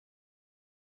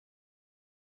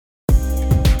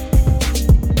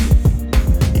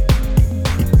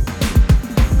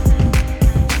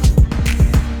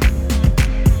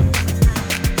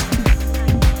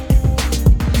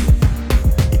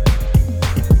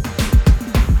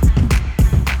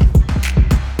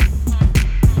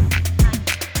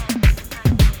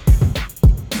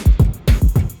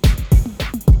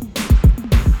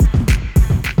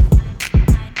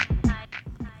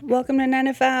welcome to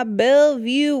 95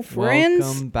 Bellevue, friends.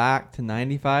 Welcome back to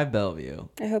 95 Bellevue.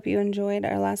 I hope you enjoyed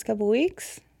our last couple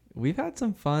weeks. We've had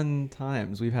some fun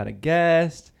times. We've had a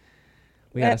guest.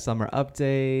 We had a summer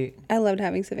update. I loved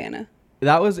having Savannah.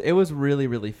 It was really,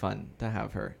 really fun to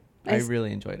have her. I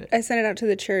really enjoyed it. I sent it out to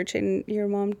the church and your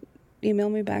mom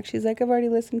emailed me back. She's like, I've already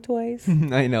listened twice.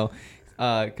 I know.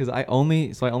 Because I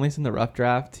only send the rough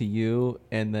draft to you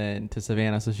and then to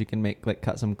Savannah so she can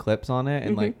cut some clips on it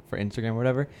and for Instagram or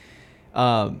whatever.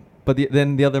 But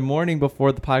then the other morning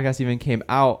before the podcast even came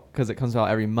out, because it comes out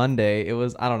every Monday, it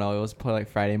was probably like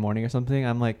Friday morning or something.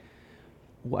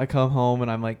 I come home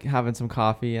and I'm like having some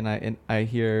coffee and I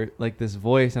hear like this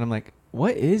voice and I'm like,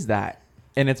 what is that?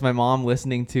 And it's my mom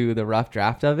listening to the rough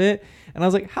draft of it. And I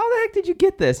was like, how the heck did you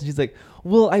get this? And she's like,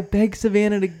 well, I begged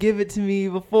Savannah to give it to me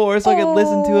before so I could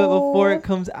listen to it before it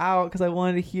comes out because I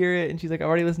wanted to hear it. And she's like, I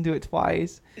already listened to it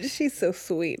twice. She's so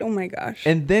sweet. Oh, my gosh.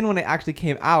 And then when it actually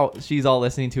came out, she's all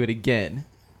listening to it again.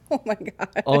 Oh, my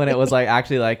God. Oh, and it was like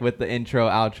actually like with the intro,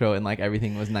 outro, and like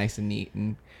everything was nice and neat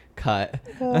and cut.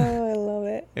 Oh, I love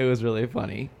it. It was really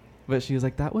funny. But she was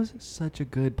like, that was such a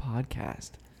good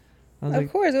podcast.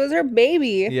 Of course, it was her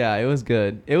baby. Yeah, it was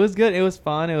good. It was good. It was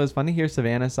fun. It was fun to hear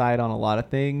Savannah's side on a lot of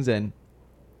things, and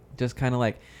just kind of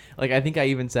like I think I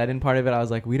even said in part of it, I was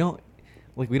like, we don't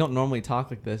normally talk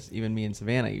like this. Even me and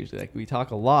Savannah usually like we talk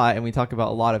a lot and we talk about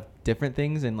a lot of different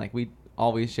things, and like we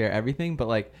always share everything. But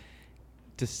like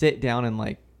to sit down and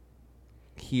like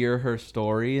hear her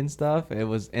story and stuff, it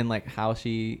was and like how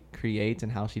she creates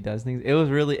and how she does things. It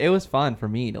was fun for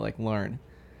me to like learn.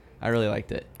 I really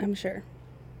liked it. I'm sure.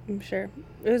 It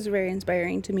was very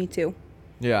inspiring to me too.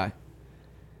 Yeah.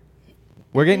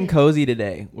 We're getting cozy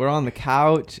today. We're on the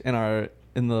couch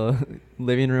in the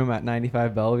living room at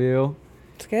 95 Bellevue.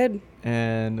 It's good.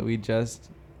 And we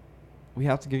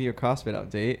have to give you a CrossFit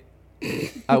update.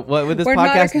 What would this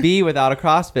podcast be without a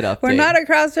CrossFit update? We're not a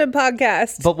CrossFit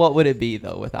podcast. But what would it be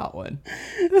though without one?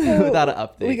 Without an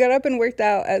update. We got up and worked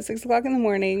out at 6:00 in the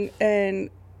morning and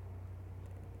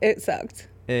it sucked.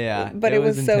 Yeah. But it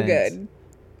was so good.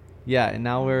 Yeah, and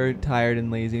now we're tired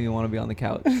and lazy and we want to be on the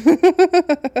couch.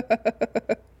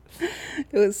 It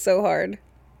was so hard.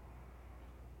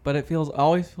 But it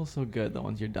always feels so good though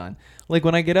once you're done. Like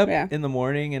when I get up in the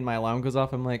morning and my alarm goes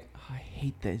off, I'm like, oh, I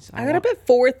hate this. I got up at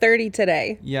 4:30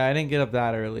 today. Yeah, I didn't get up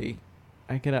that early.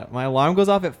 My alarm goes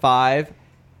off at 5,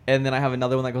 and then I have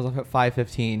another one that goes off at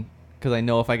 5:15 because I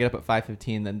know if I get up at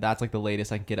 5:15, then that's like the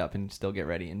latest I can get up and still get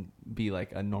ready and be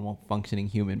like a normal functioning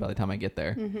human by the time I get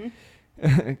there. Mm-hmm.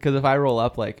 Because if I roll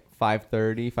up like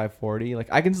 5:30, 5:40, like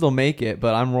I can still make it,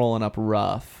 but I'm rolling up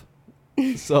rough.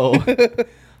 So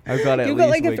I've got to You've got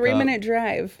like a 3-minute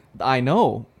drive. I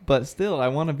know, but still, I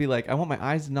want my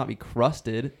eyes to not be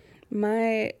crusted.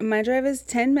 My drive is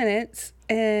 10 minutes,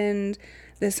 and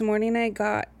this morning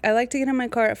I like to get in my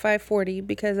car at 5:40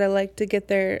 because I like to get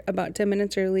there about 10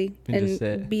 minutes early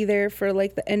and be there for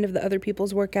like the end of the other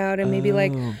people's workout and maybe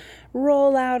like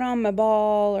roll out on my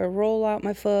ball or roll out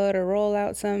my foot or roll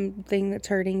out something that's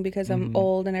hurting because I'm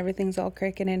old and everything's all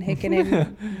cracking and hicking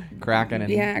and cracking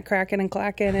and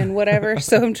clacking and whatever.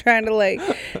 So I'm trying to like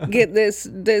get this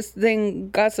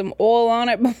thing, got some oil on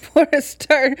it before I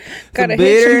start. Gotta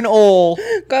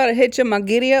hitch my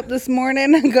giddy up this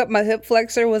morning. I got my hip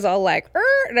flexor was all like,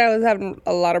 and I was having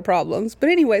a lot of problems. But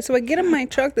anyway, so I get in my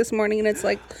truck this morning and it's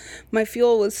like my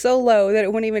fuel was so low that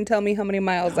it wouldn't even tell me how many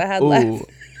miles I had left.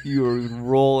 You were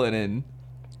rolling in.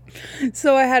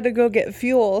 So I had to go get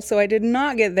fuel. So I did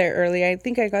not get there early. I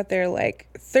think I got there like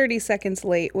 30 seconds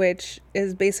late, which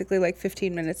is basically like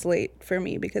 15 minutes late for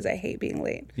me because I hate being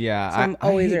late. Yeah, so I'm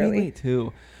always I hate early. Being late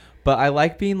too. But I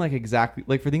like being like exactly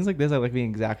like for things like this. I like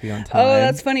being exactly on time. Oh,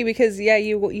 that's funny because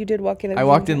you did walk in. I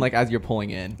walked in like as you're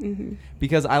pulling in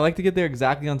because I like to get there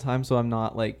exactly on time so I'm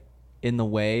not like in the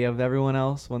way of everyone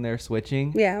else when they're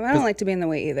switching. Yeah, I don't like to be in the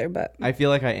way either, but I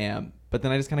feel like I am. But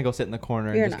then I just kind of go sit in the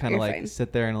corner and just kind of like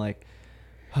sit there and like,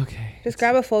 okay. Just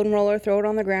grab a foam roller, throw it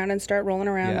on the ground, and start rolling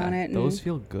around on it. Those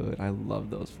feel good. I love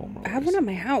those foam rollers. I have one at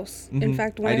my house. In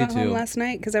fact, when I got home last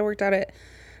night, because I worked out at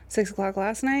 6:00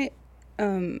 last night,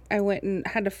 I went and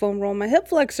had to foam roll my hip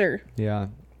flexor. Yeah.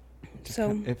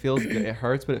 So it feels good. It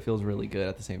hurts, but it feels really good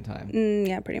at the same time.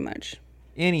 Yeah, pretty much.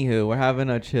 Anywho, we're having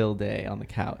a chill day on the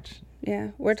couch. Yeah,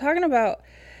 we're talking about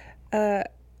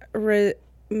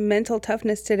mental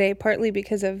toughness today, partly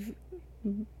because of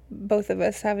both of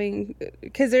us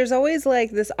because there's always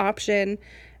like this option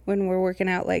when we're working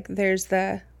out, like there's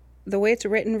the way it's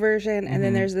written version and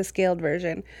then there's the scaled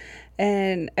version,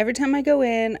 and every time I go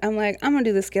in I'm like, I'm gonna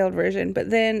do the scaled version, but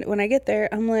then when I get there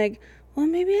I'm like, well,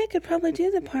 maybe I could probably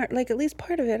do the part, like at least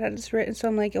part of it. I just written, so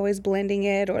I'm like always blending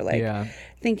it or like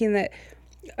thinking that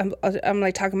I'm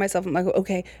like talking to myself. I'm like,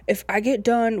 okay, if I get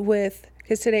done with,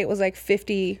 because today it was like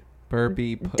 50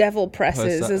 burpee devil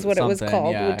presses is what it was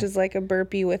called, which is like a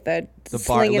burpee with a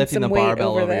slinging some weight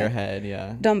barbell over your head.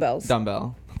 Yeah, dumbbell. The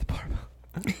barbell.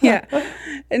 Yeah,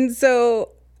 and so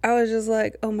I was just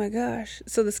like, oh my gosh.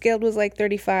 So the scaled was like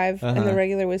 35 and the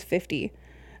regular was 50,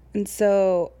 and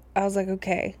so I was like,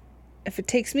 okay, if it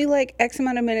takes me like X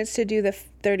amount of minutes to do the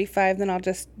 35, then I'll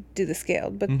just do the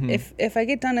scaled. But if I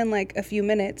get done in like a few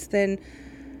minutes, then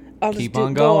I'll just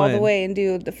go all the way and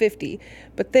do the 50.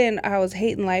 But then I was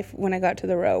hating life when I got to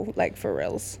the row, like for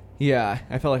reals. Yeah,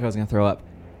 I felt like I was going to throw up.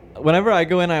 Whenever I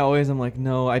go in, I'm like,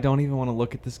 no, I don't even want to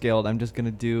look at the scaled. I'm just going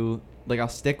to do, like, I'll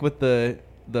stick with the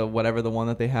whatever, the one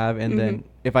that they have. And then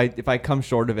if I come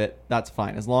short of it, that's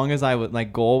fine. As long as my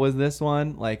goal was this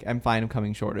one, like, I'm fine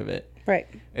coming short of it. Right.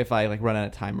 If I like run out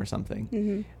of time or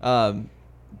something.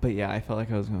 But yeah, I felt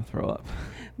like I was going to throw up.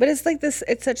 But it's like this,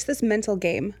 it's such this mental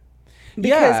game.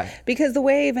 Because the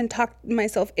way I even talked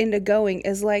myself into going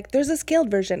is like, there's a scaled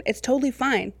version. It's totally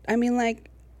fine. I mean, like,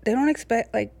 they don't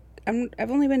expect, like, I've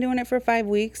only been doing it for 5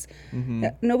 weeks.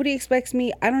 Nobody expects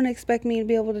me. I don't expect me to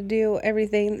be able to do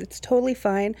everything. It's totally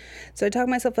fine. So I talk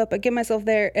myself up, I get myself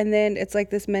there, and then it's like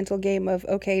this mental game of,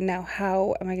 okay, now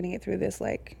how am I going to get through this,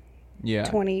 like,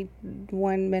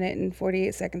 21 minute and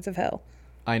 48 seconds of hell?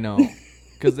 I know.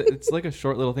 Because it's like a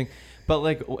short little thing. But,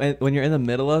 like, when you're in the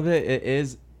middle of it, it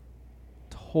is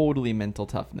totally mental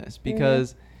toughness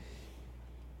because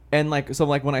and like, so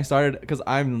like when I started, because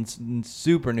I'm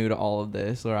super new to all of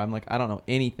this, or I'm like, I don't know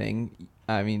anything.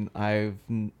 I mean, I've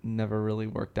never really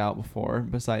worked out before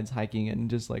besides hiking and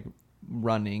just like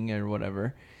running or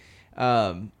whatever.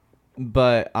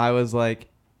 But I was like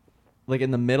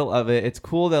in the middle of it. It's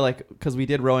cool that like, because we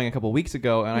did rowing a couple weeks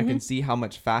ago, and I can see how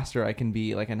much faster I can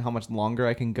be, like, and how much longer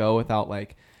I can go without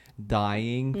like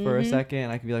dying for a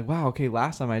second. I could be like, wow, okay,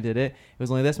 last time I did it was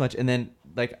only this much, and then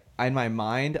like in my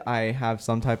mind I have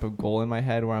some type of goal in my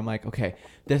head where I'm like, okay,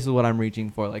 this is what I'm reaching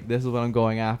for, like this is what I'm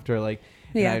going after, like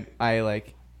I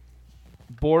like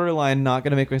borderline not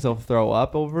gonna make myself throw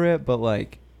up over it, but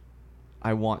like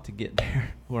I want to get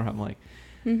there where I'm like,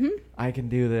 I can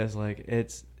do this, like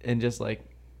it's, and just like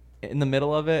in the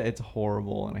middle of it, it's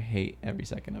horrible and I hate every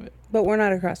second of it. But we're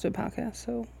not a CrossFit podcast,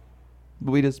 so.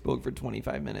 But we just spoke for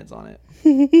 25 minutes on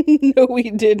it. No,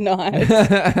 we did not.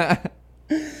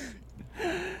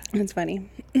 It's funny.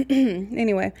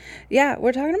 Anyway, yeah,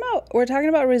 we're talking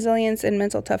about resilience and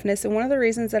mental toughness, and one of the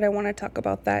reasons that I want to talk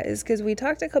about that is because we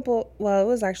talked it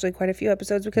was actually quite a few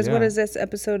episodes, because what is this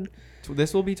episode?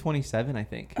 This will be 27, I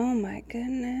think. Oh my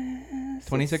goodness.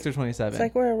 26 or 27. It's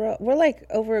like we're like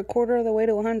over a quarter of the way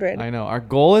to 100. I know. Our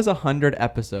goal is 100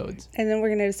 episodes. And then we're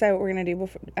going to decide what we're going to do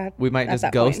before. We might just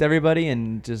ghost everybody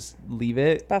and just leave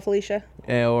it. Bye, Felicia.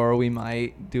 Or we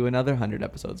might do another 100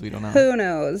 episodes. We don't know. Who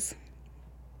knows?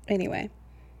 Anyway.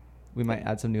 We might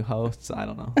add some new hosts. I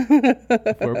don't know.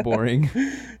 If we're boring.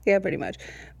 Yeah, pretty much.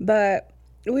 But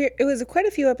it was quite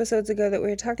a few episodes ago that we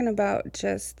were talking about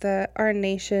just our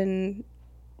nation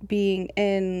being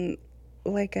in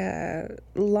like a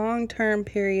long-term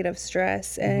period of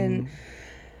stress, and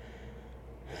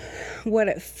what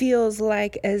it feels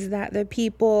like is that the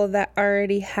people that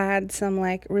already had some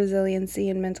like resiliency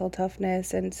and mental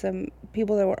toughness, and some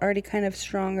people that were already kind of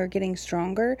strong, are getting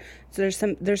stronger. So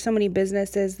there's so many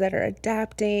businesses that are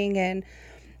adapting and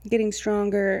getting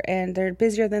stronger, and they're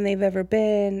busier than they've ever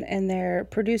been, and they're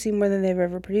producing more than they've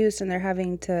ever produced, and they're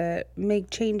having to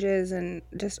make changes and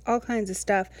just all kinds of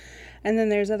stuff. And then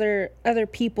there's other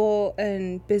people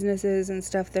and businesses and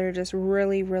stuff that are just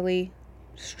really, really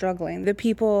struggling. The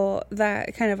people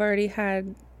that kind of already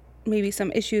had maybe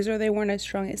some issues, or they weren't as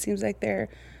strong, it seems like they're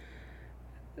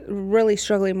really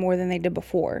struggling more than they did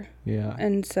before. Yeah.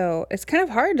 And so it's kind of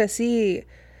hard to see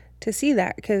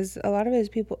that, because a lot of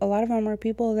them are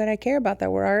people that I care about,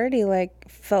 that were already like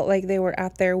felt like they were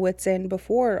at their wits' end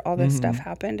before all this stuff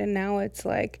happened, and now it's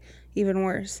like even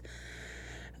worse.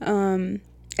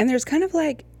 And there's kind of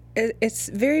like, it's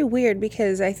very weird,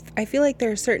 because I feel like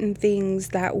there are certain things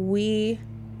that we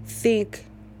think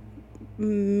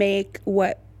make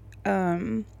what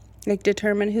like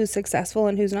determine who's successful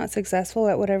and who's not successful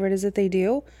at whatever it is that they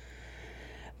do.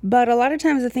 But a lot of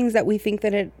times the things that we think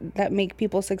that make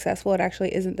people successful, it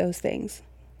actually isn't those things.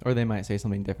 Or they might say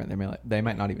something different. They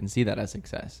might not even see that as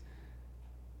success.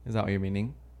 Is that what you're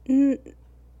meaning?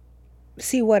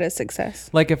 See what is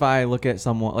success? Like if I look at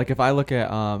someone, like if I look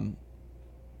at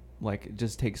like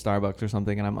just take Starbucks or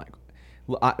something, and I'm like,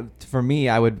 for me,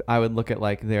 I would look at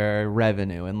like their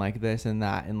revenue and like this and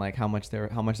that and like how much they're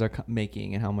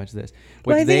making and how much this,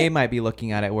 which well, they might be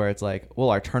looking at it where it's like, well,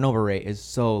 our turnover rate is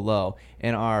so low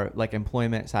and our like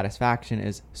employment satisfaction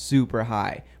is super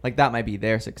high. Like that might be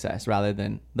their success rather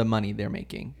than the money they're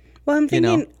making. Well, I'm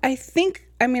thinking,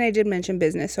 I mean, I did mention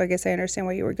business, so I guess I understand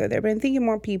why you would go there, but I'm thinking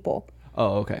more people.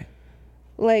 Oh, okay.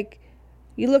 Like,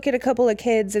 you look at a couple of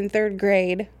kids in 3rd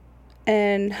grade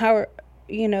and how,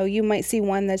 you know, you might see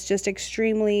one that's just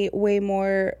extremely way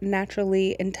more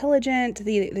naturally intelligent.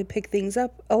 They pick things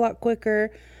up a lot quicker.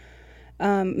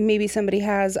 Maybe somebody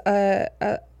has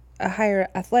a higher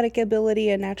athletic ability,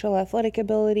 a natural athletic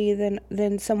ability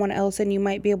than someone else, and you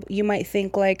might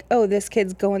think like, oh, this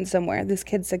kid's going somewhere. This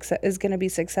kid is going to be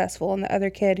successful, and the other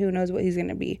kid, who knows what he's going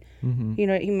to be. Mm-hmm. You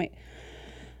know,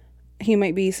 he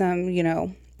might be some, you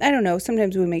know, I don't know.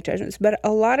 Sometimes we make judgments, but a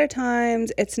lot of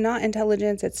times it's not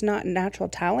intelligence, it's not natural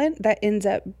talent that ends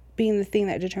up being the thing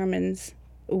that determines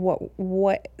who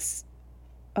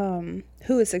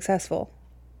is successful.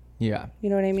 Yeah. You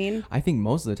know what I mean? I think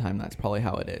most of the time that's probably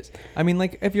how it is. I mean,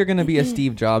 like if you're going to be a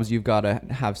Steve Jobs, you've got to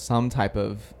have some type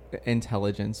of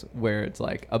intelligence where it's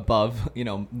like above, you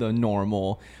know, the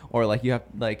normal, or like you have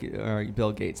like or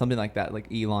Bill Gates, something like that,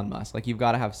 like Elon Musk. Like you've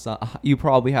got to have you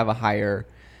probably have a higher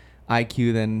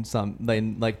IQ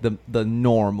than like the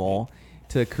normal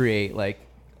to create like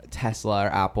Tesla or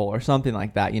Apple or something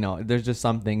like that. You know, there's just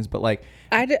some things, but like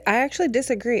I actually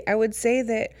disagree. I would say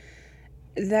that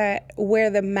where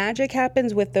the magic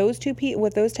happens with those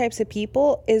with those types of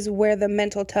people is where the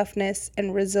mental toughness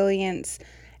and resilience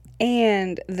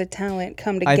and the talent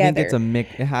come together. I think it's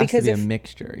it has to be a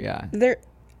mixture, yeah.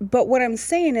 But what I'm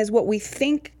saying is what we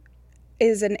think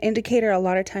is an indicator a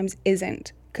lot of times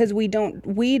isn't, because we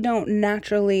don't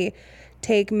naturally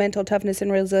take mental toughness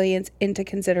and resilience into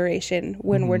consideration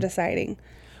when we're deciding.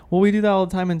 Well, we do that all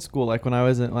the time in school. Like when I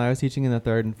was teaching in the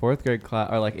 3rd and 4th grade class,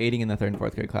 or like aiding in the 3rd and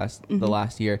 4th grade class the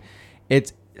last year,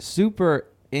 it's super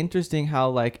interesting how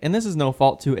like, and this is no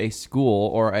fault to a school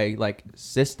or a like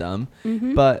system,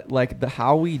 but like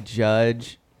how we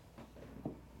judge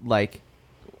like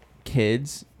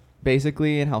kids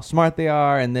basically and how smart they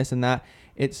are and this and that.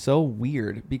 It's so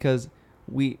weird because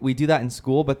we do that in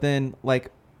school, but then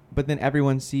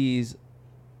everyone sees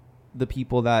the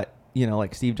people that, you know,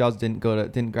 like Steve Jobs didn't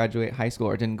graduate high school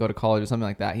or didn't go to college or something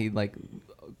like that. He like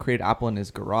created Apple in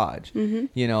his garage,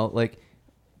 you know, like,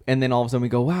 and then all of a sudden we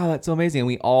go, wow, that's so amazing. And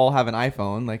we all have an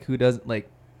iPhone. Like who doesn't, like,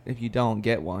 if you don't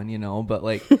get one, you know, but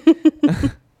like,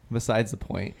 besides the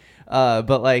point.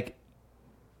 But like,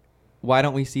 why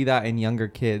don't we see that in younger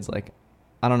kids? Like,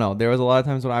 I don't know. There was a lot of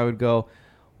times when I would go,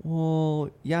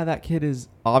 well, yeah, that kid is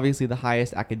obviously the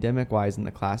highest academic wise in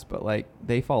the class, but like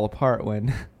they fall apart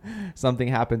when something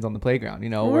happens on the playground, you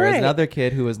know, whereas another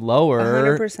kid who is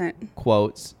lower 100%.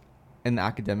 Quotes in the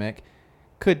academic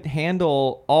could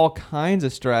handle all kinds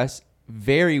of stress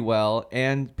very well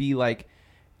and be like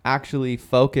actually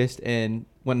focused in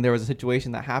when there was a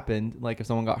situation that happened, like if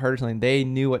someone got hurt or something, they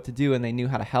knew what to do and they knew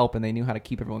how to help and they knew how to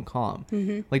keep everyone calm.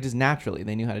 Like just naturally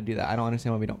they knew how to do that. I don't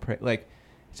understand why we don't pray. Like,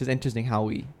 it's just interesting how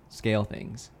we scale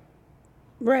things.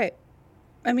 Right.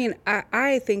 I mean,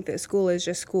 I think that school is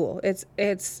just school. It's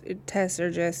tests are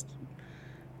just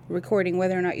recording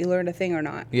whether or not you learned a thing or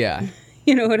not. Yeah.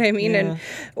 You know what I mean? Yeah.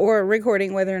 Or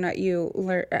recording whether or not you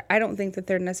learn. I don't think that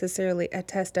they're necessarily a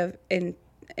test of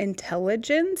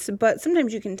intelligence, but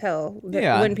sometimes you can tell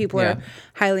that when people are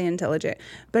highly intelligent.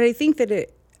 But I think that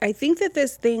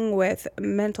this thing with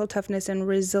mental toughness and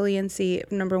resiliency,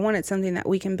 number one, it's something that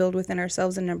we can build within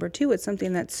ourselves, and number two, it's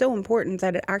something that's so important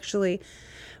that it actually,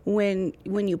 when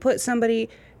you put somebody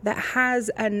that has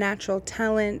a natural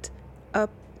talent up,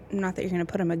 not that you're going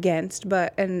to put them against,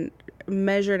 but and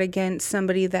measured against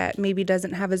somebody that maybe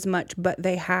doesn't have as much, but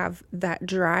they have that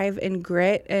drive and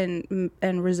grit and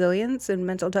resilience and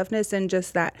mental toughness and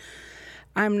just that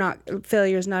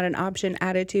failure's not an option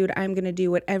attitude. I'm going to do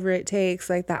whatever it takes,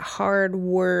 like that hard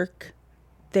work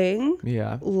thing.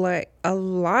 Yeah. Like a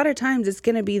lot of times it's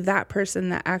going to be that person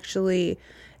that actually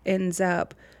ends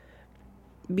up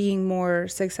being more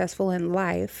successful in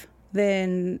life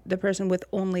than the person with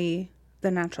only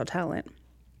the natural talent.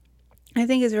 I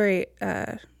think it's very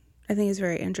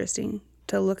interesting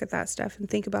to look at that stuff and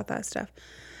think about that stuff.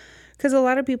 Because a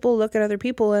lot of people look at other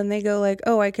people and they go like,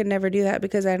 oh, I could never do that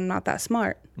because I'm not that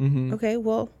smart. Okay,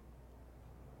 well,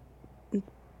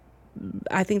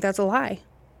 I think that's a lie.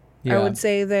 Yeah. I would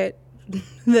say that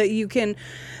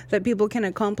that people can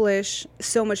accomplish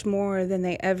so much more than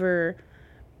they ever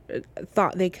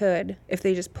thought they could if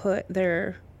they just put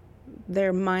their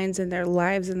minds and their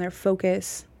lives and their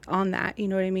focus on that. You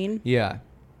know what I mean? Yeah.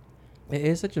 It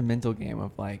is such a mental game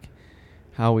of like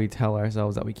how we tell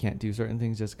ourselves that we can't do certain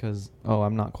things just because, oh,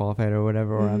 I'm not qualified or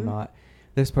whatever, or I'm not,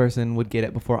 this person would get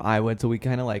it before I would. So we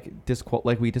kind of like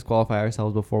we disqualify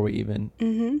ourselves before we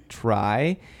even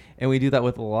try. And we do that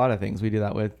with a lot of things. We do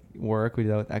that with work. We do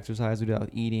that with exercise. We do that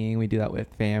with eating. We do that with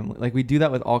family. Like we do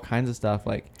that with all kinds of stuff.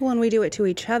 Like, well, and we do it to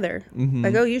each other.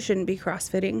 Like, oh, you shouldn't be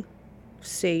CrossFitting,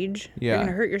 Sage. Yeah. You're going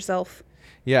to hurt yourself.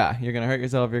 Yeah. You're going to hurt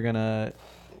yourself. You're going to,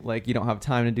 like, you don't have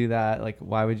time to do that. Like,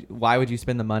 why would you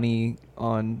spend the money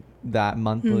on that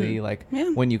monthly? Like,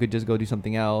 when you could just go do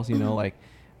something else, you know, like,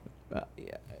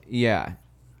 yeah.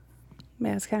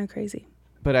 Man, it's kind of crazy.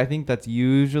 But I think that's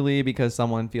usually because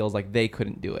someone feels like they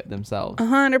couldn't do it themselves.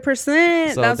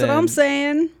 100%. So that's what I'm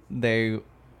saying. They,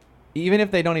 even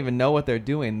if they don't even know what they're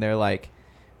doing, they're like,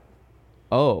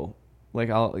 oh,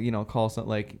 like I'll, you know, call some,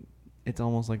 like, it's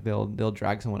almost like they'll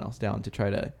drag someone else down to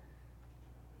try to.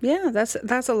 Yeah,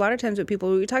 that's a lot of times what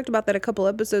people, we talked about that a couple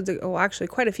episodes ago, well, actually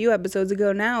quite a few episodes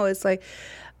ago now. It's like,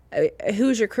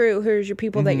 who's your crew? Who's your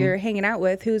people that you're hanging out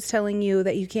with? Who's telling you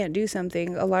that you can't do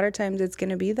something? A lot of times it's going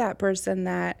to be that person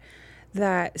that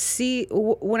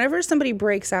whenever somebody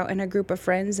breaks out in a group of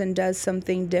friends and does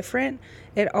something different,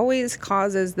 it always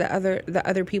causes the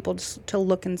other people to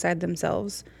look inside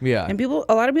themselves. Yeah. And a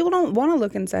lot of people don't want to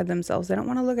look inside themselves. They don't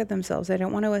want to look at themselves. They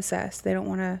don't want to assess. They don't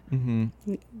want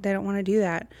to do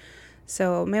that.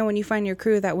 So, man, when you find your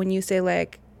crew that when you say,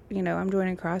 like, you know, I'm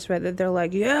joining CrossFit, that they're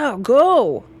like, yeah,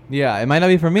 go. Yeah, it might not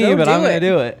be for me, but I'm going to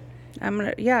do it.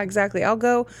 Yeah, exactly. I'll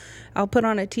go. I'll put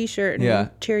on a T-shirt and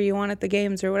cheer you on at the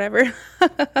games or whatever.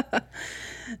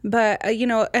 But, you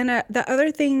know, and the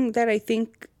other thing that I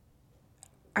think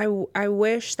I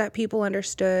wish that people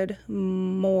understood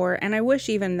more, and I wish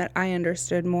even that I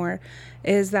understood more,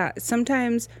 is that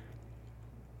sometimes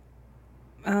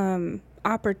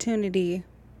opportunity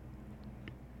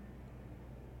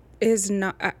is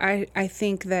not, I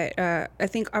think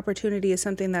opportunity is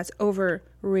something that's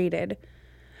overrated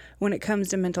when it comes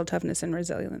to mental toughness and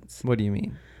resilience. What do you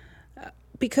mean?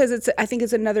 Because I think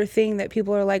it's another thing that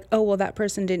people are like, oh, well, that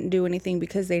person didn't do anything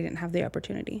because they didn't have the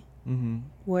opportunity.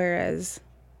 Whereas,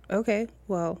 okay,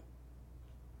 well,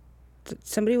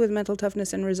 somebody with mental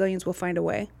toughness and resilience will find a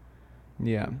way.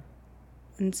 Yeah.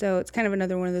 And so it's kind of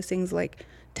another one of those things like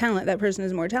talent. That person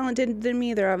is more talented than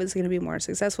me. They're obviously going to be more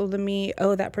successful than me.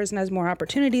 Oh, that person has more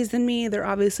opportunities than me. They're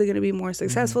obviously going to be more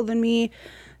successful than me.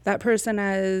 That person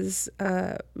has,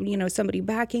 you know, somebody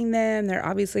backing them. They're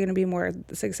obviously going to be more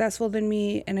successful than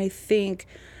me. And I think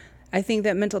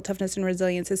that mental toughness and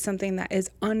resilience is something that is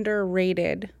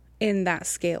underrated in that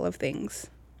scale of things.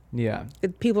 Yeah.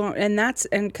 People don't, and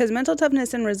because mental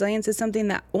toughness and resilience is something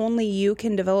that only you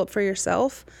can develop for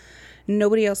yourself.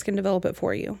 Nobody else can develop it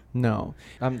for you. No.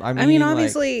 I mean,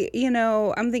 obviously, like, you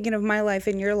know, I'm thinking of my life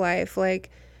and your life. Like,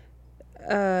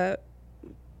 there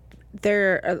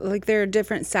are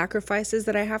different sacrifices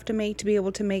that I have to make to be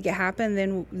able to make it happen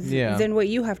than what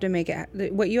you have to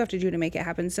do to make it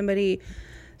happen. Somebody,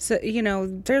 so, you know,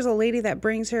 there's a lady that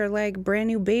brings her like brand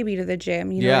new baby to the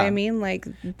gym. You know what I mean? Like,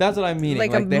 that's what I mean.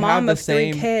 Like a mom of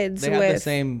 3 kids. They have the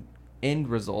same end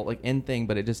result, like end thing,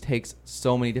 but it just takes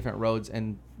so many different roads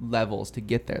and levels to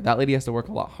get there. That lady has to work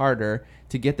a lot harder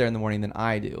to get there in the morning than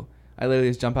I do. I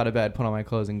literally just jump out of bed, put on my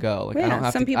clothes, and go. Like, I don't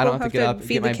have to get up,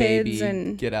 get my baby,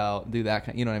 and get out, do that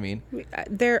kind. You know what I mean?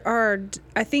 There are.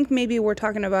 I think maybe we're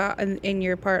talking about in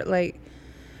your part, like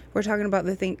we're talking about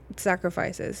the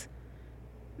sacrifices.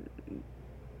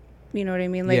 You know what I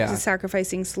mean? Like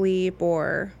sacrificing sleep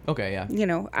or. Okay. Yeah. You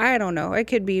know, I don't know. It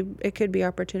could be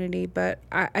opportunity, but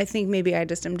I think maybe I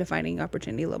just am defining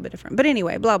opportunity a little bit different. But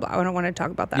anyway, blah blah. I don't want to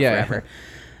talk about that forever.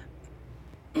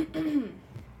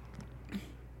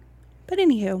 But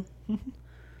anywho,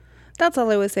 that's all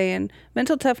I was saying.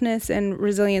 Mental toughness and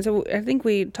resilience. I think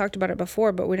we talked about it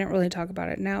before, but we didn't really talk about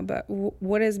it now. But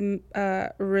what is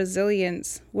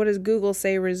resilience? What does Google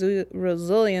say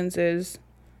resilience is?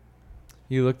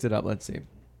 You looked it up. Let's see.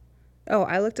 Oh,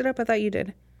 I looked it up. I thought you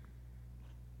did.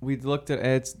 We looked at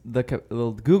it's the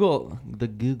Google. The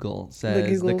Google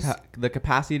says the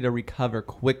capacity to recover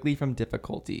quickly from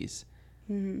difficulties.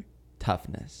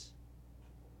 Toughness.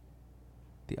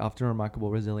 The often remarkable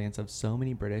resilience of so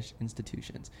many British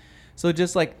institutions. So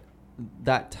just like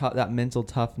that mental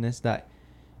toughness that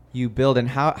you build, and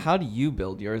how do you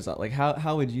build yours up? Like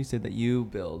how would you say that you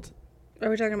build? Are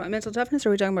we talking about mental toughness or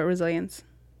are we talking about resilience?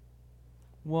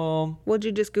 Well, what'd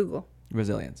you just Google?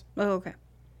 Resilience. Oh, okay.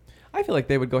 I feel like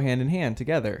they would go hand in hand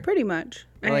together. Pretty much.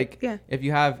 Like, if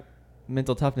you have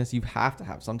mental toughness, you have to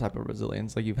have some type of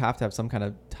resilience. Like, you have to have some kind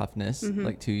of toughness,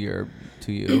 like to you.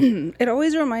 It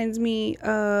always reminds me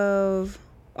of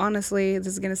honestly, this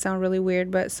is going to sound really weird,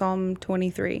 but Psalm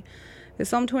 23. The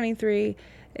Psalm 23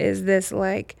 is this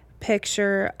like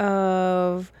picture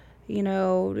of, you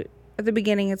know, at the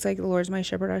beginning it's like, the Lord's my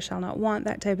shepherd, I shall not want,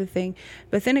 that type of thing.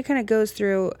 But then it kind of goes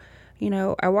through, you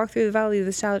know, I walk through the valley of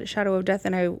the shadow of death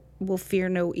and I will fear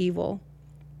no evil.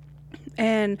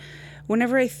 And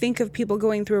whenever I think of people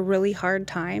going through really hard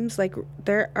times, like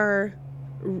there are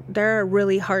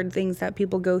really hard things that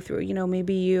people go through. You know,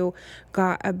 maybe you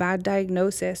got a bad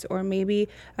diagnosis, or maybe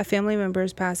a family member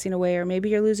is passing away, or maybe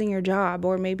you're losing your job,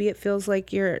 or maybe it feels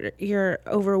like you're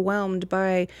overwhelmed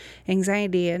by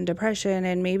anxiety and depression,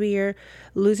 and maybe you're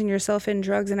losing yourself in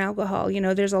drugs and alcohol. You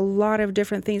know, there's a lot of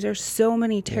different things. There's so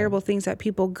many terrible things that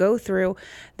people go through.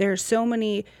 There's so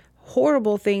many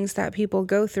horrible things that people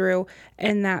go through,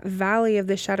 and that valley of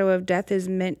the shadow of death is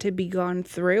meant to be gone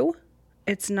through.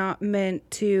 It's not meant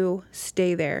to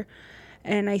stay there.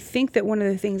 And I think that one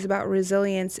of the things about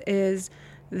resilience is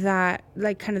that,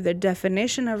 like, kind of the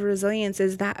definition of resilience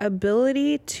is that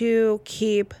ability to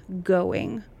keep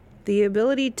going. The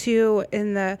ability to,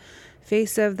 in the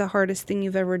face of the hardest thing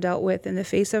you've ever dealt with, in the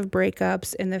face of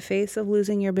breakups, in the face of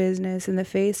losing your business, in the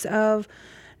face of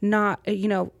not, you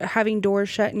know, having doors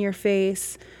shut in your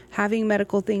face, having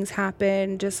medical things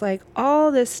happen, just like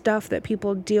all this stuff that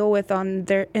people deal with in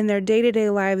their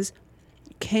day-to-day lives.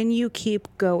 Can you keep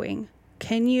going?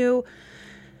 Can you,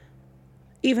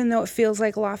 even though it feels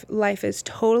like life is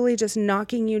totally just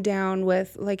knocking you down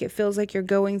with, like, it feels like you're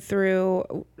going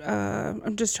through,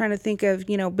 I'm just trying to think of,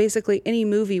 you know, basically any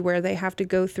movie where they have to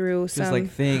go through just some, like,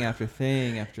 thing after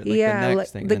thing after, like, the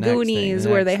next thing, the Goonies,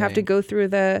 where they have to go through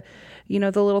the, you know,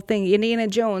 the little thing, Indiana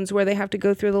Jones, where they have to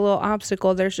go through the little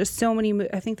obstacle. There's just so many.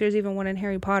 I think there's even one in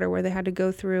Harry Potter where they had to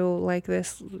go through like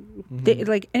this,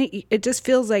 it just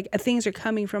feels like things are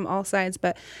coming from all sides.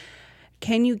 But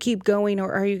can you keep going,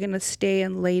 or are you going to stay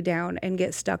and lay down and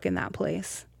get stuck in that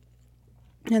place?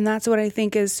 And that's what I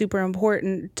think is super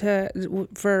important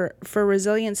for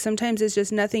resilience. Sometimes it's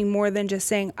just nothing more than just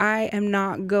saying, I am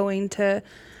not going to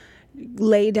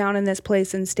lay down in this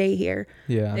place and stay here.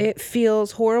 Yeah. It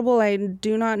feels horrible. I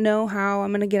do not know how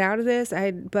I'm going to get out of this.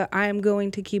 But I am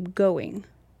going to keep going.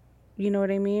 You know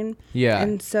what I mean? Yeah.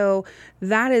 And so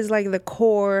that is like the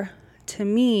core to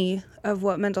me of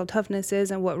what mental toughness is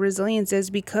and what resilience is,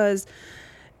 because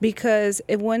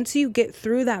once you get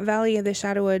through that valley of the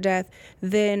shadow of death,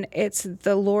 then it's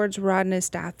the Lord's rod and his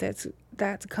staff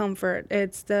that's comfort.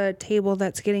 It's the table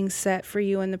that's getting set for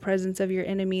you in the presence of your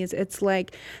enemies. It's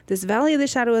like this valley of the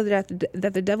shadow of death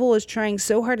that the devil is trying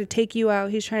so hard to take you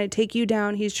out. He's trying to take you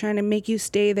down. He's trying to make you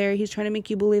stay there. He's trying to make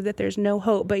you believe that there's no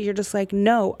hope, but you're just like,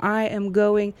 no, I am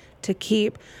going to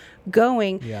keep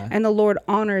going. Yeah. And the Lord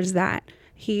honors that.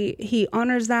 He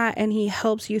honors that, and he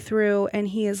helps you through, and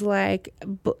he is like,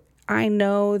 I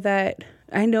know that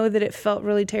it felt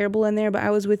really terrible in there, but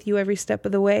I was with you every step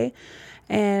of the way.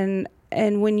 And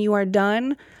when you are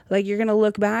done, like, you're going to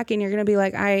look back and you're going to be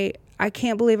like, I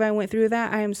can't believe I went through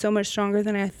that. I am so much stronger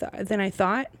than I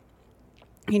thought.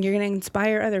 And you're going to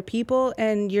inspire other people,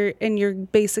 and you're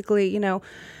basically, you know,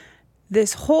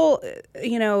 this whole,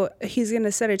 you know, he's going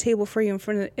to set a table for you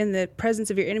in the presence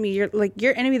of your enemy. You're like,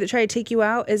 your enemy that tried to take you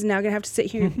out is now going to have to sit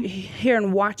here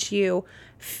and watch you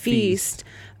feast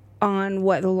on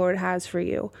what the Lord has for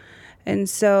you. And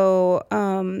so,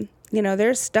 you know,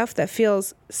 there's stuff that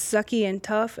feels sucky and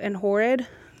tough and horrid,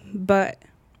 but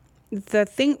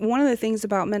one of the things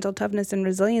about mental toughness and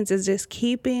resilience is just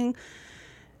keeping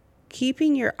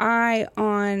your eye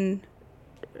on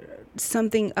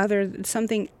something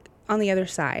on the other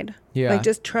side. Yeah. Like,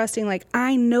 just trusting, like,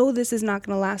 I know this is not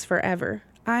going to last forever.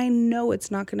 I know it's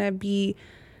not going to be,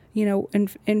 you know,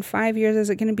 in 5 years, is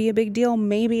it going to be a big deal?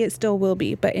 Maybe it still will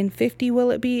be, but in 50, will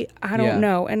it be? I don't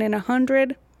know. And in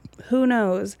 100, who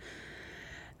knows?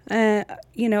 You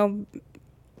know,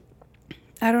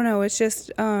 I don't know. It's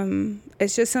just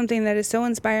something that is so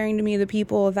inspiring to me. The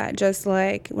people that just,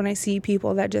 like, when I see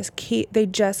people that just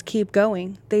keep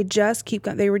going. They just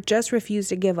refuse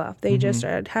to give up. They just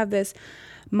have this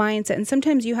mindset. And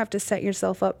sometimes you have to set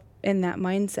yourself up in that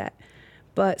mindset.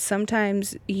 But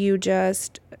sometimes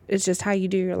it's just how you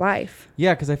do your life.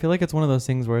 Yeah, because I feel like it's one of those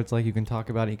things where it's like, you can talk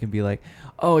about it. You can be like,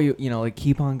 oh, you know, like,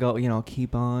 keep on going, you know,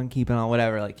 keep on keeping on,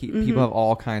 whatever. Like, people have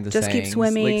all kinds of just sayings. Keep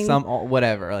swimming. Like,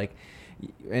 whatever. Like,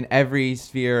 in every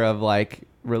sphere of, like,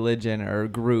 religion or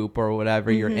group or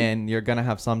whatever you're in, you're going to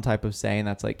have some type of saying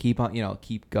that's like, keep on, you know,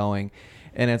 keep going.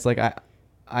 And it's like,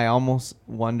 I almost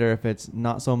wonder if it's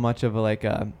not so much of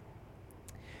a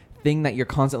thing that you're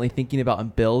constantly thinking about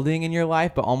and building in your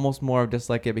life, but almost more of just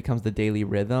like it becomes the daily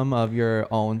rhythm of your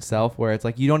own self, where it's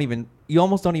like you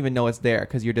almost don't even know it's there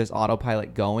because you're just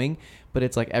autopilot going, but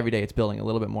it's like every day it's building a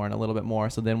little bit more and a little bit more.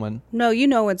 So then when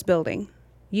it's building,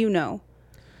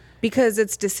 because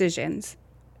it's decisions.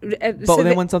 But so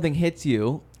then when something hits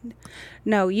you,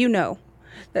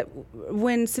 that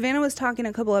when Savannah was talking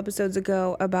a couple episodes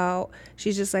ago about,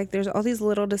 she's just like, there's all these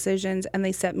little decisions and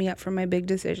they set me up for my big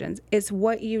decisions. It's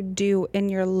what you do in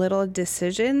your little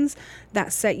decisions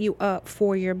that set you up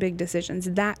for your big decisions.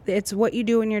 That it's what you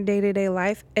do in your day-to-day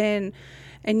life. And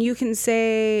you can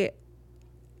say,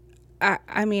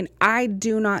 I mean, I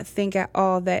do not think at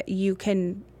all that you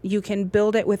can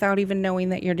build it without even knowing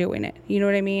that you're doing it. You know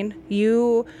what I mean?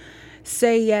 You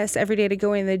say yes every day to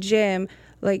going to the gym.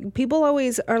 Like, people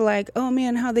always are like, oh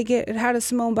man, how does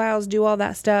Simone Biles do all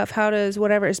that stuff? How does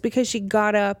whatever? It's because she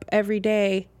got up every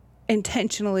day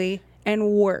intentionally and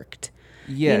worked.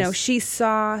 Yes. She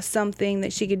saw something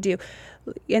that she could do.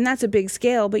 And that's a big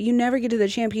scale, but you never get to the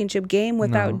championship game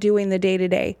without doing the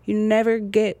day-to-day. You never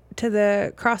get to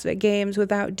the CrossFit games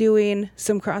without doing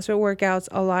some CrossFit workouts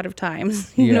a lot of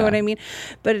times. You know what I mean?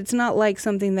 But it's not like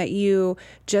something that you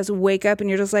just wake up and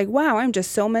you're just like, wow, I'm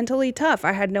just so mentally tough.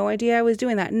 I had no idea I was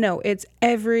doing that. No, it's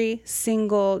every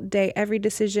single day, every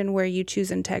decision where you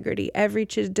choose integrity, every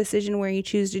decision where you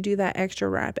choose to do that extra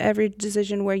rep, every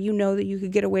decision where you know that you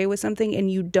could get away with something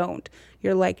and you don't.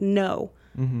 You're like, no.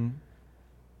 Mm-hmm.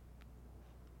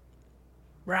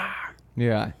 Rah.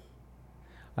 Yeah.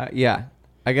 Yeah.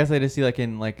 I guess I just see like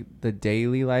in like the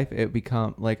daily life, it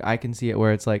become like I can see it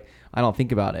where it's like I don't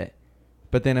think about it.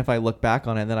 But then if I look back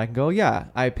on it, then I can go, yeah,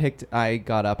 I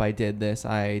got up, I did this,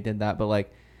 I did that. But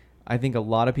like I think a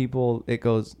lot of people, it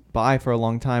goes by for a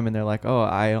long time and they're like, oh,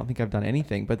 I don't think I've done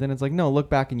anything. But then it's like, no, look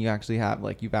back and you actually have,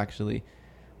 like you've actually,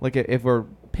 like if we're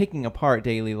picking apart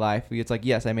daily life, it's like,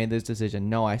 yes, I made this decision.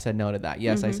 No, I said no to that.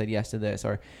 Yes, I said yes to this.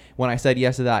 Or when I said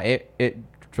yes to that, it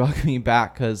drug me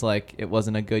back because like it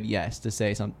wasn't a good yes to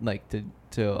say something, like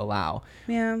to allow.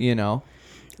 Yeah.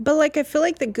 But like I feel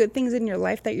like the good things in your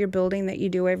life that you're building, that you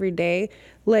do every day,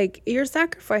 like you're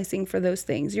sacrificing for those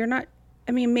things. You're not,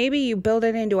 I mean, maybe you build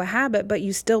it into a habit, but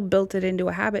you still built it into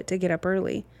a habit to get up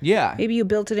early. Yeah. Maybe you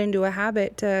built it into a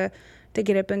habit to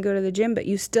get up and go to the gym, but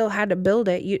you still had to build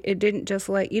it. You didn't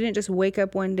just wake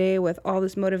up one day with all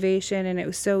this motivation and it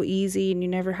was so easy and you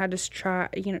never had to try,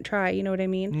 you know what I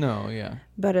mean? No, yeah.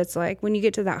 But it's like when you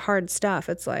get to that hard stuff,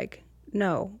 it's like,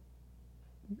 no,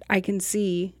 I can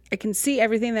see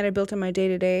everything that I built in my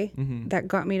day-to-day that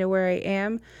got me to where I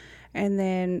am. And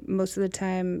then most of the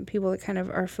time, people that kind of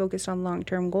are focused on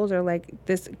long-term goals are like,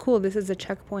 this is a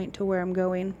checkpoint to where I'm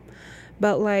going.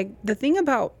 But like the thing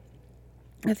about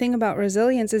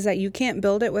resilience is that you can't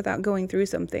build it without going through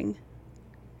something.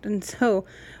 And so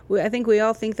I think we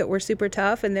all think that we're super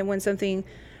tough. And then when something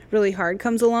really hard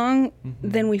comes along,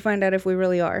 then we find out if we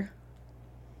really are.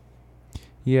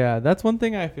 Yeah, that's one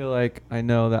thing I feel like I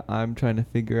know that I'm trying to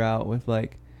figure out with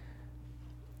like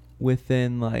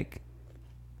within like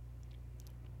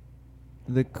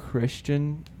the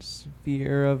Christian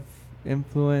sphere of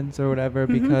influence or whatever,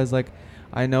 because like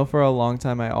I know for a long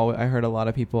time I heard a lot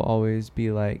of people always be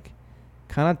like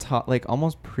kind of taught, like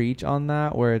almost preach on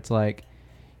that, where it's like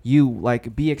you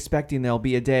like be expecting there'll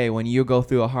be a day when you go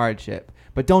through a hardship,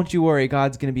 but don't you worry,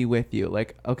 God's gonna be with you.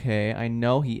 Like, okay, I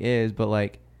know he is, but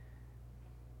like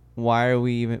why are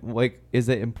we even like, is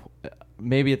it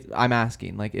maybe it's, I'm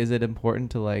asking, like, is it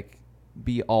important to like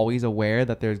be always aware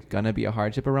that there's gonna be a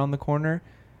hardship around the corner?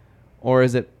 Or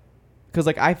is it because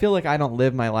like I feel like I don't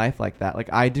live my life like that.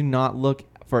 Like I do not look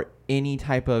for any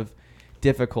type of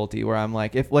difficulty where I'm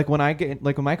like, if like when I get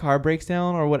like when my car breaks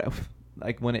down or what,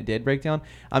 like when it did break down,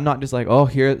 I'm not just like, oh,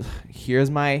 here's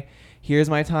my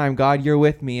time, God, you're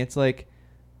with me. It's like,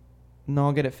 no,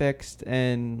 I'll get it fixed.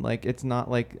 And like it's not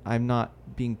like I'm not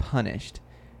being punished.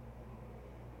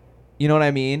 You know what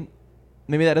I mean?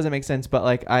 Maybe that doesn't make sense, but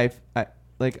like I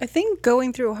think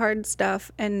going through hard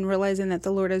stuff and realizing that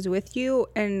the Lord is with you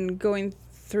and going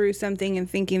through something and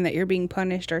thinking that you're being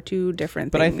punished are two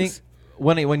different things. But I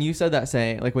think when you said that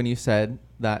saying, like when you said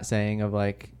that saying of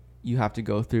like you have to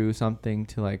go through something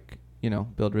to like, you know,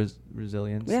 build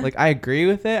resilience. Yeah. Like I agree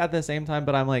with it at the same time,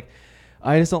 but I'm like,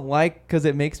 I just don't like, because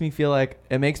it makes me feel like,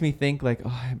 it makes me think like,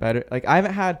 oh, I better, like I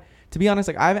haven't had, to be honest,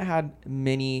 like I haven't had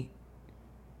many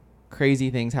crazy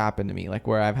things happen to me, like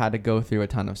where I've had to go through a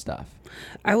ton of stuff.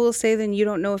 I will say then you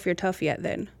don't know if you're tough yet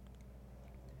then.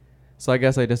 So I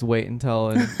guess I just wait until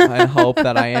and hope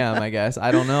that I am, I guess.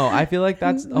 I don't know. I feel like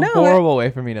that's a horrible way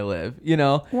for me to live, you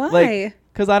know? Why? Like,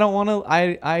 because I don't want to,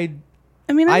 I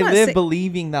mean, I live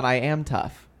believing that I am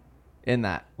tough. in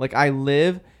that. Like, I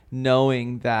live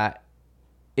knowing that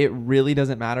it really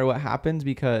doesn't matter what happens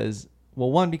because,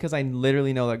 well, one, because I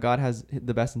literally know that God has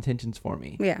the best intentions for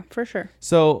me. Yeah, for sure.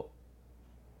 So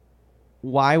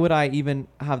why would I even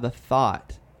have the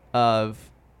thought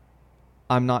of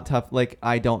I'm not tough, like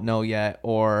I don't know yet,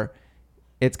 or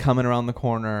it's coming around the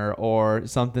corner, or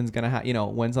something's gonna happen. You know,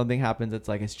 when something happens, it's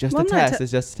like it's just a test.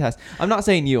 It's just a test. I'm not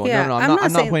saying you. Yeah, no,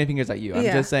 I'm not pointing fingers at you. I'm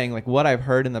just saying like what I've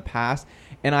heard in the past,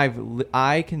 and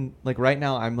I can like right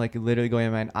now I'm like literally going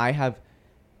in my mind.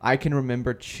 I can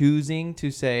remember choosing to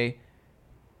say,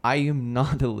 I am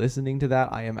not listening to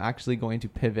that. I am actually going to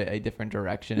pivot a different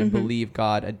direction and believe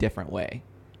God a different way.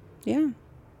 Yeah.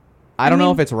 I don't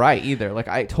know if it's right either. Like,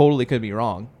 I totally could be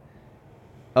wrong.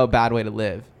 A bad way to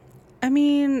live. I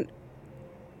mean,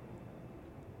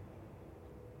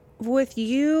 with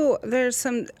you, there's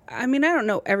some, I mean, I don't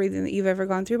know everything that you've ever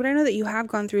gone through, but I know that you have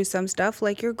gone through some stuff.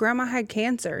 Like, your grandma had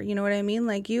cancer. You know what I mean?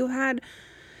 Like, you've had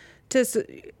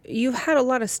a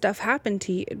lot of stuff happen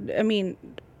to you. I mean,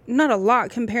 not a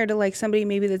lot compared to like somebody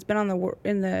maybe that's been on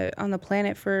the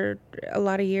planet for a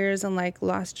lot of years and like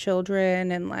lost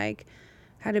children and like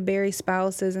had to bury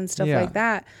spouses and stuff like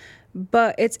that.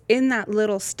 But it's in that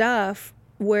little stuff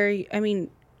where, I mean,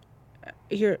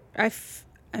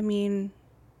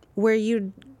 where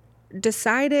you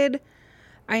decided,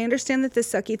 I understand that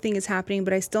this sucky thing is happening,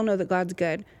 but I still know that God's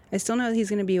good. I still know that he's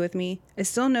going to be with me. I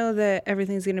still know that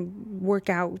everything's going to work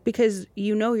out because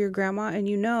you know your grandma, and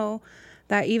you know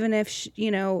that even if,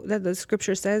 that the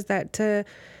scripture says that to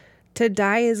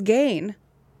die is gain.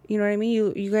 You know what I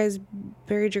mean? You guys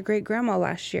buried your great grandma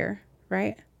last year,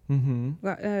 right? Mm-hmm.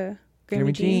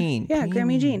 Grammy Jean. Yeah,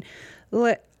 Grammy Jean.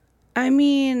 I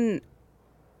mean,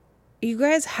 you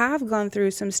guys have gone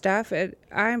through some stuff. And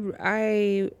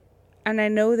I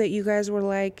know that you guys were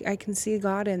like, I can see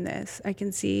God in this. I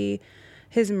can see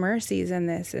his mercies in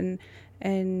this.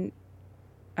 And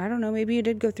I don't know, maybe you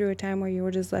did go through a time where you were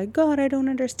just like, God, I don't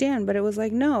understand. But it was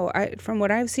like, no, from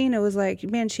what I've seen, it was like,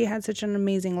 man, she had such an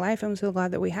amazing life. I'm so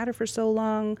glad that we had her for so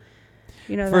long.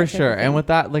 You know, for sure. And with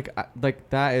that, like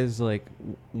that is like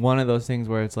one of those things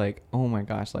where it's like, oh my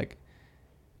gosh, like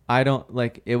I don't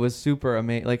like, it was super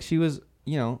amazing. Like she was,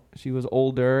 she was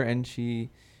older and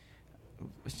she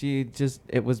just,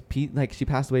 it was like she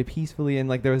passed away peacefully, and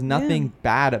like there was nothing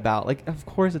bad about, like, of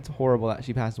course it's horrible that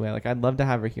she passed away. Like I'd love to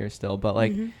have her here still, but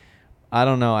like I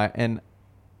don't know.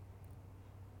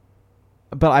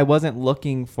 But I wasn't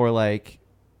looking for like,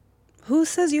 who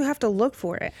says you have to look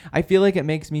for it? I feel like it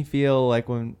makes me feel like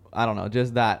when, I don't know,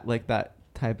 just that, like that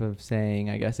type of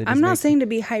saying, I guess. I'm not saying to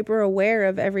be hyper aware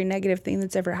of every negative thing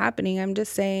that's ever happening. I'm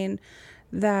just saying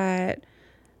that,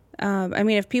 I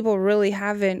mean, if people really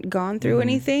haven't gone through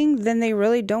anything, then they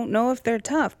really don't know if they're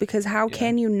tough, because how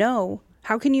can you know?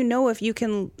 How can you know if you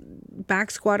can back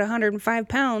squat 105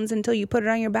 pounds until you put it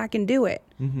on your back and do it?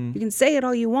 You can say it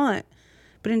all you want,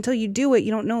 but until you do it, you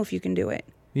don't know if you can do it.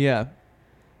 Yeah.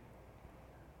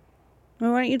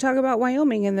 Well, why don't you talk about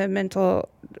Wyoming and the mental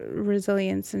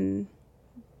resilience and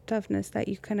toughness that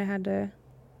you kind of had to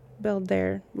build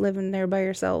there, living there by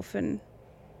yourself? And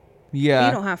you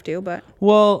don't have to, but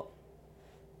well,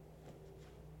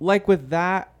 like with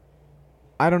that,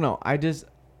 I don't know. I just,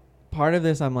 part of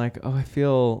this, I'm like, oh, I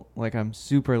feel like I'm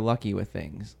super lucky with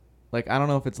things. Like, I don't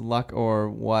know if it's luck or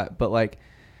what, but like,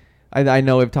 I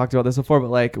know we've talked about this before,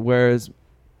 but like, whereas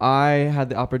I had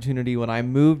the opportunity when I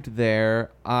moved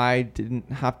there, I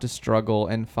didn't have to struggle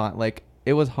and find, like,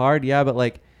 it was hard. Yeah. But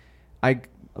like, I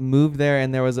moved there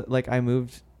and there was like, I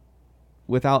moved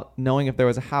without knowing if there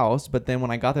was a house, but then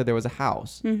when I got there was a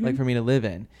house like for me to live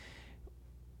in.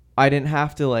 I didn't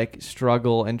have to like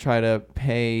struggle and try to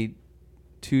pay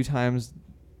 2 times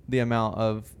the amount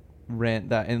of rent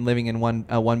that and living in a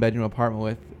 1-bedroom apartment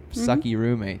with sucky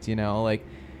roommates, like,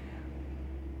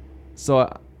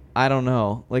 so I don't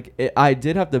know, like I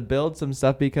did have to build some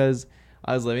stuff because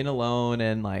I was living alone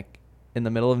and like in the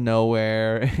middle of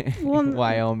nowhere,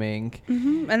 Wyoming.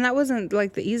 And that wasn't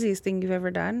like the easiest thing you've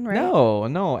ever done, right?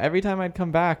 No. Every time I'd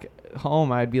come back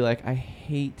home, I'd be like, I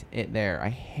hate it there. I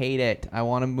hate it. I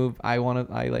want to move. I want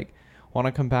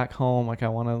to come back home. Like I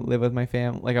want to live with my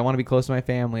family. Like I want to be close to my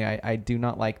family. I do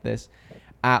not like this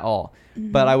at all.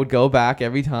 But I would go back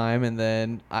every time. And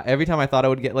then every time I thought I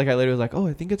would get, like, I literally was like, oh,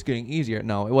 I think it's getting easier.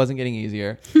 No, it wasn't getting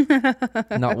easier.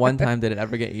 Not one time did it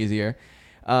ever get easier.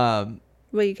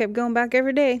 Well, you kept going back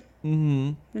every day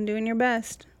and doing your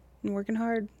best and working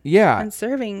hard. Yeah. And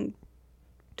serving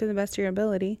to the best of your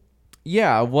ability.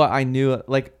 Yeah. What I knew,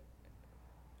 like,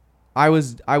 I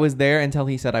was there until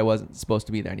he said I wasn't supposed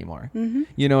to be there anymore.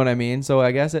 You know what I mean? So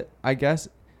I guess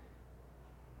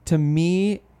to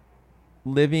me,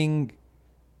 living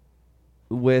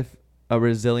with a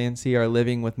resiliency or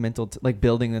living with like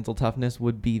building mental toughness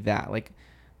would be that. Like,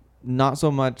 not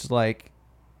so much like,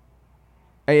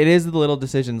 it is the little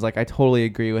decisions. Like, I totally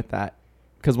agree with that.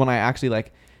 Because when I actually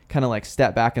like kind of like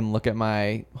step back and look at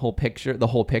my whole picture,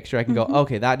 I can go,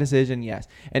 okay, that decision, yes.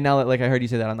 And now that like I heard you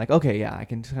say that, I'm like, okay, yeah, I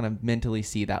can just kind of mentally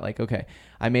see that. Like, okay,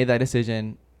 I made that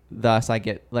decision, thus I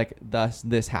get like, thus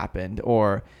this happened,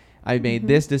 or I made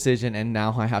this decision and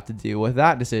now I have to deal with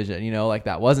that decision, you know, like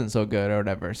that wasn't so good or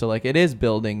whatever. So like, it is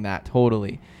building that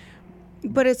totally.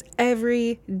 But it's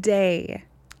every day.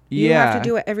 You have to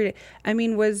do it every day. I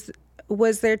mean, was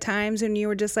there times when you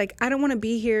were just like, I don't want to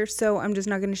be here, so I'm just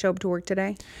not going to show up to work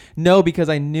today? No, because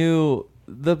I knew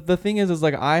the thing is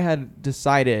like, I had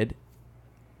decided,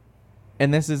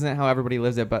 and this isn't how everybody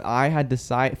lives it, but I had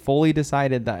fully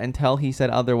decided that until he said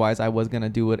otherwise, I was going to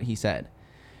do what he said.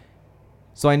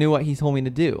 So I knew what he told me to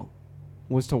do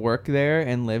was to work there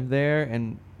and live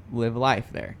life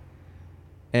there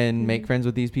and make friends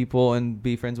with these people and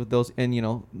be friends with those, and, you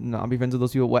know, not be friends with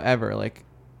those people, whatever, like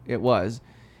it was.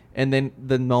 And then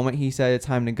the moment he said it's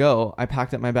time to go, I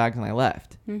packed up my bags and I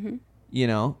left, you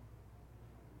know,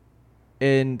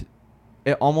 and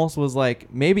it almost was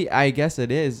like, maybe, I guess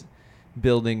it is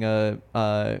building a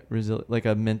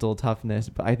mental toughness,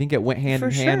 but I think it went hand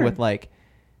in hand with like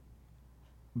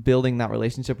building that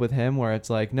relationship with him, where it's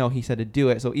like, no, he said to do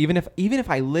it. So even if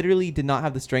I literally did not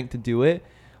have the strength to do it,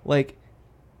 like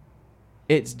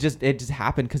it just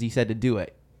happened because he said to do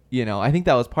it. You know, I think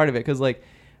that was part of it, because like,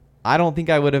 I don't think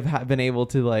I would have been able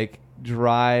to like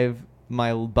drive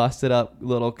my busted up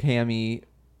little Camry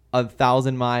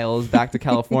 1,000 miles back to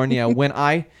California when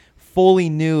I fully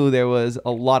knew there was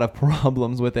a lot of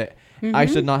problems with it. I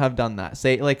should not have done that.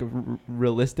 Say, like,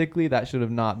 realistically, that should have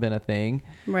not been a thing.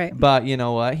 Right. But you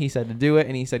know what? He said to do it,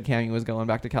 and he said Cammy was going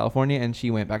back to California, and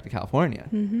she went back to California.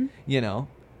 You know?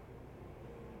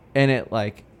 And it,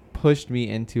 like, pushed me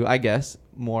into, I guess,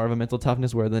 more of a mental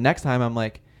toughness, where the next time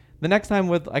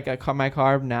with, like, my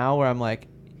car now, where I'm like,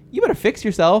 you better fix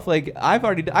yourself. Like, I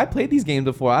played these games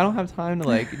before. I don't have time to,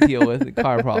 like, deal with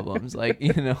car problems. Like,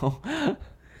 you know?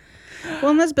 Well,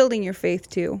 and that's building your faith,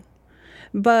 too.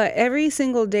 But every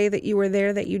single day that you were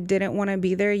there that you didn't want to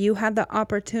be there, you had the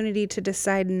opportunity to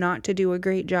decide not to do a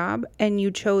great job, and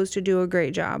you chose to do a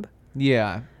great job.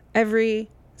 Yeah. Every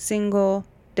single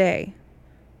day.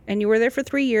 And you were there for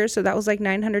 3 years, so that was like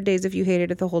 900 days if you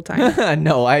hated it the whole time.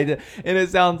 No, and it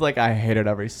sounds like I hated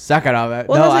every second of it.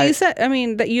 Well, no, that's what you said. I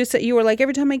mean, that you said, you were like,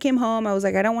 every time I came home, I was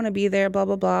like, I don't want to be there, blah,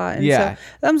 blah, blah. And yeah.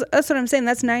 So that's what I'm saying.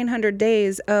 That's 900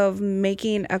 days of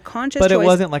making a conscious choice. But it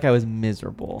wasn't like I was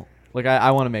miserable. Like,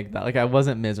 I want to make that. Like, I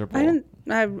wasn't miserable.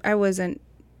 I wasn't.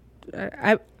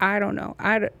 I don't know.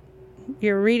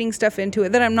 You're reading stuff into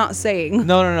it that I'm not saying.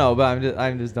 No. But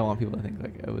I just don't want people to think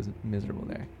like I was miserable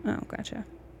there. Oh, gotcha.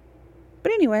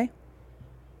 But anyway.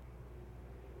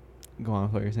 Go on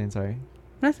with what you're saying. Sorry.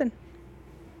 Nothing.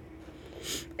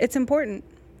 It's important.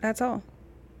 That's all.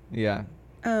 Yeah.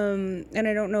 And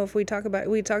I don't know if we talk about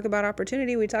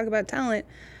opportunity, we talk about talent,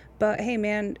 but hey,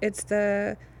 man, it's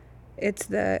the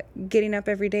getting up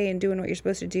every day and doing what you're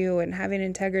supposed to do and having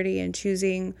integrity and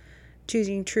choosing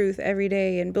truth every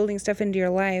day and building stuff into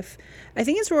your life. I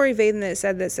think it's Rory Vaden that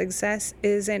said that success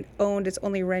isn't owned, it's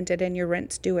only rented, and your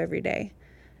rent's due every day.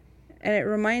 And it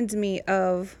reminds me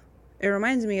of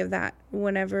that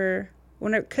whenever,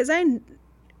 because I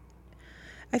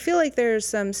feel like there's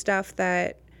some stuff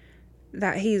that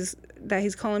he's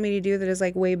calling me to do that is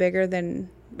like way bigger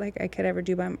than like I could ever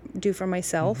do for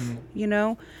myself, you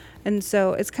know? And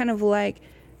so it's kind of like,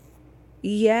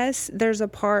 yes, there's a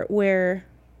part where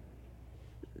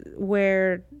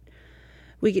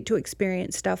we get to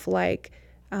experience stuff like,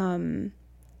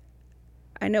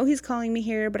 I know he's calling me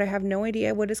here, but I have no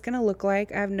idea what it's going to look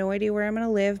like. I have no idea where I'm going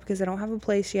to live because I don't have a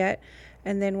place yet.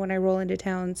 And then when I roll into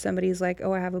town, somebody's like,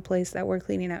 oh, I have a place that we're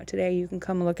cleaning out today. You can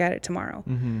come look at it tomorrow.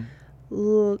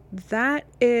 That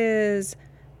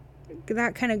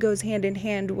kind of goes hand in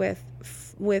hand with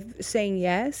saying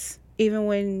yes, even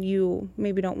when you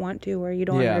maybe don't want to, or you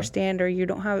don't understand, or you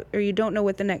don't know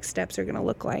what the next steps are going to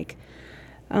look like.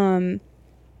 So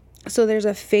there's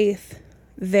a faith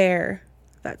there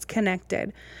that's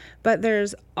connected, but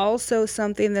there's also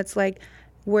something that's like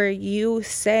where you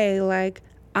say like,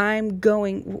 I'm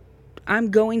going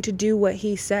to do what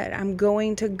he said. I'm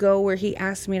going to go where he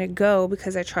asked me to go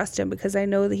because I trust him, because I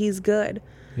know that he's good.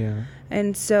 Yeah.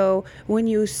 And so when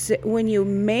you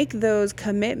make those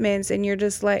commitments and you're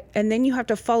just like, and then you have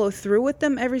to follow through with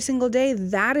them every single day,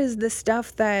 that is the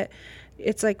stuff that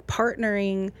it's like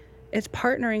partnering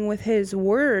with his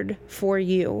word for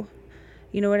you.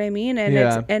 You know what I mean?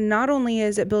 And and not only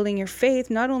is it building your faith,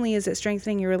 not only is it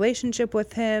strengthening your relationship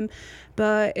with him,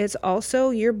 but it's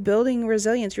also you're building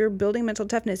resilience, you're building mental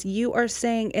toughness. You are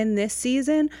saying in this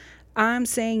season, I'm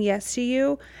saying yes to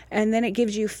you, and then it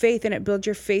gives you faith, and it builds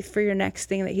your faith for your next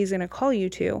thing that he's going to call you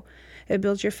to. It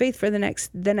builds your faith for the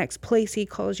next place he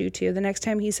calls you to. The next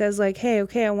time he says like, "Hey,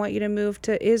 okay, I want you to move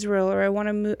to Israel, or I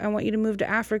want you to move to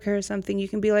Africa or something." You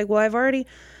can be like, "Well, I've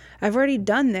already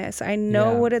done this. I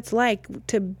know what it's like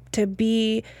to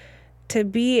be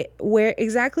where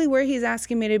exactly where he's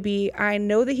asking me to be. I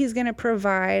know that he's going to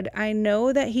provide. I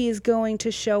know that he's going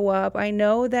to show up. I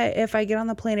know that if I get on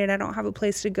the plane and I don't have a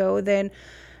place to go, then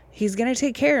he's going to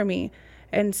take care of me."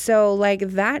 And so like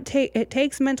that it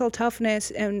takes mental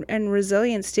toughness and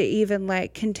resilience to even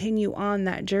like continue on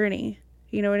that journey.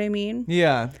 You know what I mean?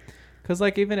 Yeah. Cause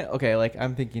like even, okay, like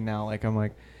I'm thinking now, like I'm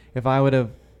like, if I would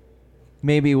have,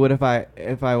 maybe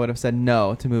if I would have said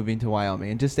no to moving to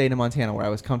Wyoming and just stayed in Montana where I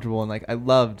was comfortable and like I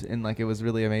loved and like it was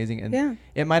really amazing, and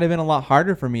it might have been a lot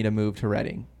harder for me to move to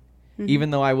Redding,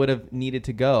 even though I would have needed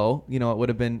to go. You know, it would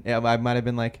have been, I might have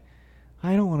been like,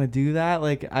 I don't want to do that.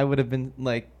 Like I would have been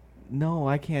like, no,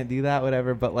 I can't do that,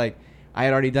 whatever. But like I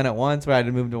had already done it once where I had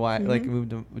to move to like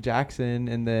moved to Jackson,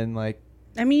 and then like,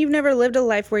 I mean, you've never lived a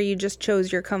life where you just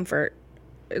chose your comfort.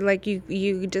 Like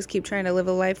you just keep trying to live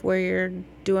a life where you're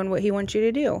doing what he wants you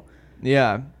to do.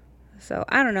 Yeah. So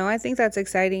I don't know. I think that's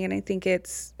exciting, and I think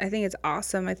it's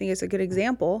awesome. I think it's a good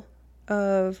example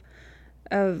of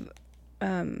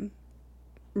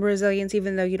resilience,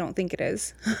 even though you don't think it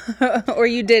is, or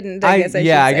you didn't. I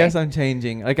guess I'm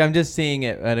changing. Like I'm just seeing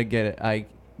it, and I get it.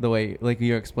 The way like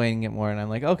you're explaining it more, and I'm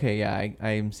like, okay, yeah,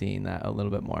 I am seeing that a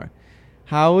little bit more.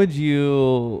 How would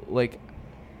you like?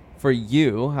 For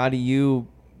you, how do you?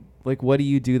 Like, what do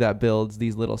you do that builds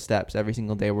these little steps every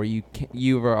single day where you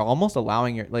are almost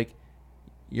allowing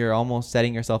you're almost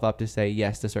setting yourself up to say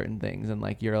yes to certain things, and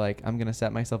like you're like, I'm gonna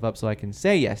set myself up so I can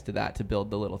say yes to that to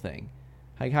build the little thing.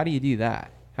 Like, how do you do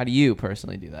that? How do you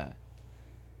personally do that?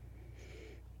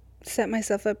 Set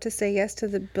myself up to say yes to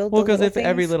the build. Well, because if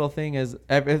every little thing is,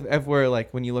 if we're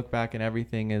like, when you look back and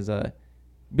everything is a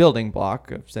building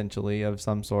block essentially of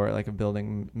some sort, like a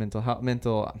building mental.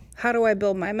 How do I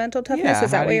build my mental toughness?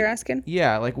 Is that what you're asking?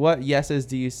 Yeah, like what yeses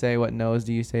do you say, what nos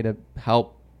do you say to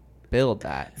help build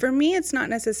that? For me, it's not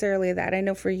necessarily that. I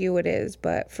know for you it is,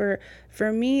 but for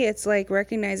me, it's like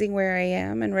recognizing where I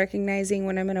am and recognizing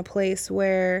when I'm in a place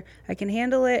where I can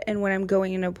handle it and when I'm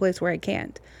going in a place where I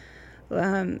can't.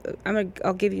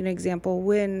 I'll give you an example.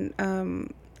 When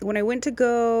I went to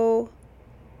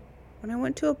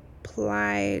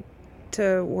apply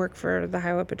to work for the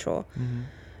Highway Patrol,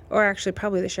 or actually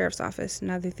probably the sheriff's office,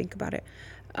 now that I think about it.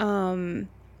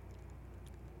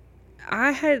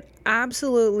 I had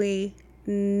absolutely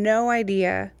no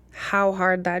idea how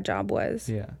hard that job was.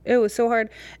 Yeah. It was so hard.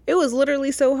 It was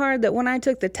literally so hard that when I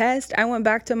took the test, I went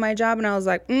back to my job and I was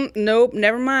like, nope,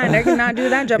 never mind. I cannot do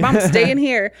that job. I'm staying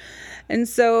here. And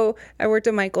so I worked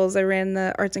at Michael's. I ran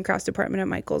the arts and crafts department at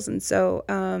Michael's. And so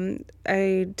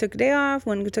I took a day off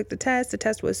when we took the test. The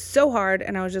test was so hard.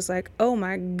 And I was just like, oh,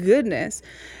 my goodness.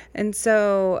 And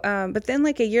so but then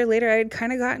like a year later, I had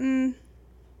kind of gotten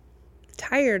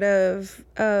tired of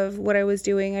what I was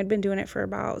doing. I'd been doing it for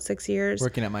about 6 years.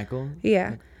 Working at Michael?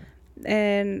 Yeah.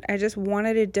 And I just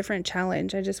wanted a different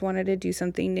challenge. I just wanted to do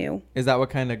something new. Is that what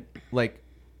kind of like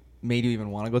made you even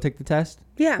want to go take the test?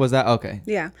 Yeah. Was that okay?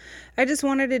 Yeah. I just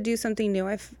wanted to do something new.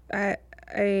 I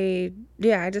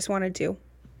just wanted to.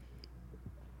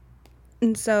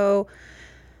 And so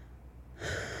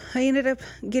I ended up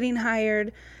getting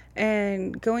hired,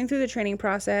 and going through the training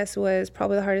process was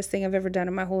probably the hardest thing I've ever done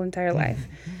in my whole entire life.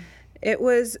 It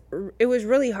was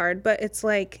really hard, but it's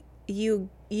like you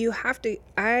have to,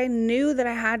 I knew that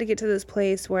I had to get to this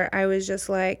place where I was just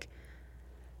like,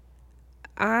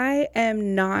 I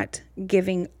am not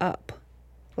giving up.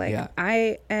 Like, yeah.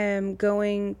 I am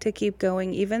going to keep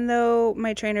going, even though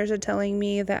my trainers are telling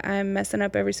me that I'm messing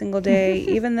up every single day,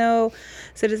 even though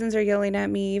citizens are yelling at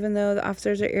me, even though the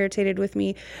officers are irritated with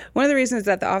me. One of the reasons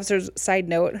that the officers, side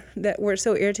note, that were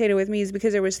so irritated with me is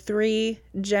because there was 3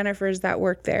 Jennifers that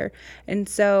worked there. And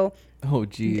so oh,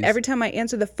 geez. Every time I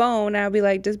answer the phone, I'll be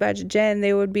like, dispatch Jen,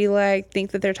 they would be like,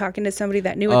 think that they're talking to somebody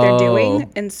that knew what they're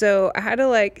doing. And so I had to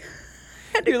like...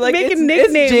 You're like, make a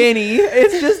nickname. It's Jenny.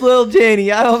 It's just little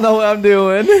Jenny. I don't know what I'm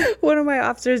doing. One of my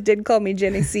officers did call me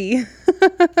Jenny C.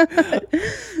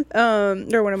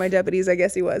 Or one of my deputies, I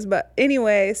guess he was. But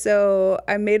anyway, so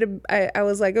I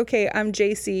was like, okay, I'm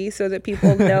JC, so that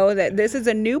people know that this is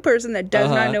a new person that does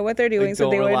not know what they're doing. Like, so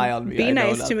they would be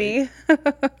nice to me.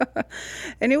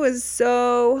 And it was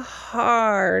so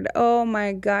hard. Oh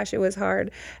my gosh, it was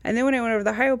hard. And then when I went over to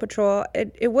the highway patrol,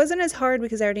 it wasn't as hard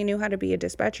because I already knew how to be a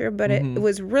dispatcher, but it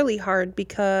was really hard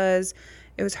because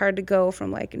it was hard to go from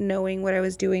like knowing what I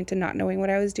was doing to not knowing what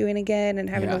I was doing again, and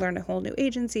having to learn a whole new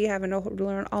agency, having to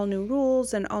learn all new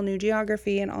rules and all new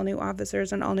geography and all new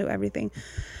officers and all new everything.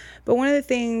 But one of the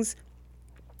things,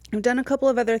 I've done a couple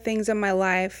of other things in my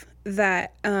life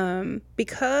that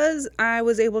because I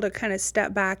was able to kind of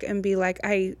step back and be like,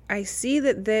 I see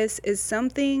that this is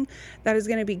something that is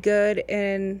going to be good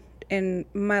in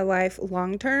my life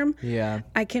long term. Yeah.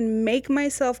 I can make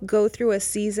myself go through a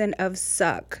season of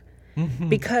suck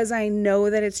because I know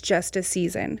that it's just a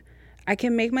season. I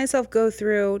can make myself go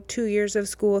through 2 years of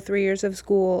school, 3 years of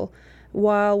school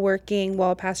while working,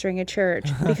 while pastoring a church,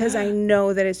 because I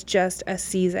know that it's just a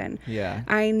season. Yeah.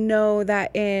 I know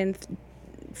that in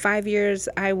 5 years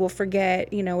I will forget,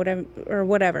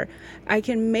 whatever. I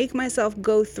can make myself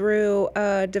go through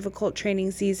a difficult training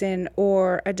season,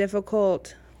 or a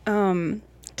difficult,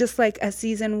 just like a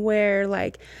season where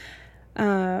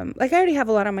I already have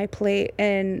a lot on my plate,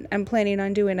 and I'm planning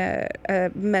on doing a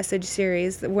message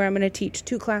series where I'm going to teach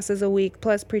 2 classes a week,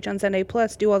 plus preach on Sunday,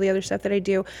 plus do all the other stuff that I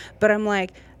do. But I'm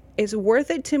like, it's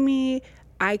worth it to me.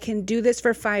 I can do this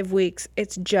for 5 weeks.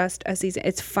 It's just a season.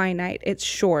 It's finite. It's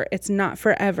short. It's not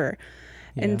forever.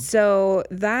 Yeah. And so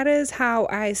that is how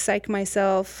I psych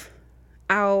myself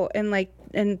out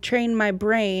and train my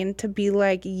brain to be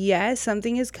like, yes,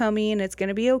 something is coming. It's going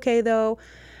to be okay though.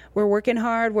 We're working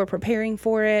hard. We're preparing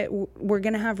for it. We're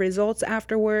going to have results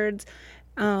afterwards.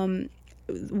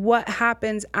 What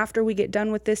happens after we get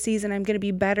done with this season, I'm going to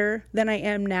be better than I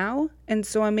am now. And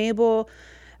so I'm able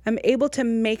to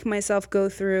make myself go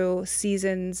through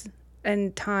seasons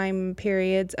and time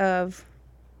periods of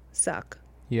suck.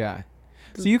 Yeah.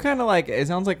 So you kind of it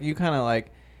sounds like you kind of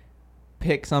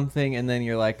pick something, and then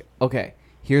you're like, okay,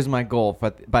 here's my goal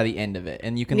by the end of it.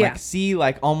 And you can see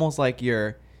almost like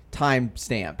your time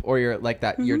stamp, or your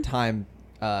your time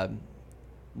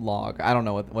log. I don't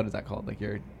know what is that called, like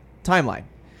your timeline.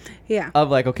 Yeah.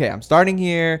 Of okay, I'm starting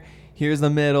here, here's the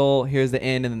middle, here's the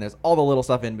end, and then there's all the little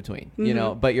stuff in between. You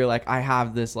know, but you're like, I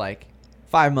have this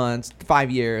 5 months,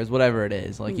 5 years, whatever it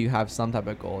is. You have some type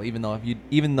of goal, even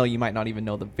though you might not even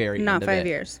know the very end of it. Not 5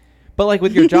 years. But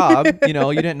with your job, you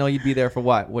didn't know you'd be there for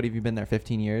what? What have you been there,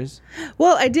 15 years?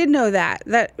 Well, I did know that,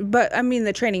 but I mean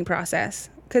the training process.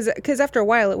 Because after a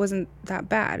while, it wasn't that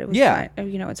bad. It was fine.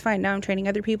 It's fine. Now I'm training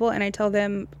other people, and I tell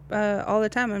them all the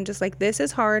time, I'm just like, this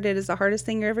is hard. It is the hardest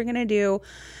thing you're ever going to do.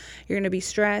 You're going to be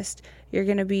stressed. You're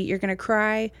going to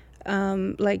cry.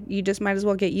 You just might as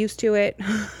well get used to it.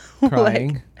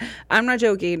 Crying? I'm not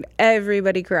joking.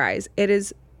 Everybody cries. It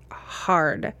is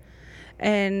hard.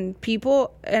 And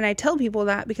I tell people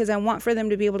that because I want for them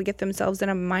to be able to get themselves in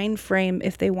a mind frame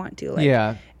if they want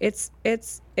to.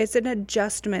 It's an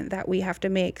adjustment that we have to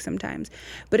make sometimes.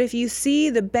 But if you see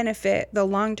the benefit, the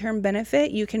long-term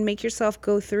benefit, you can make yourself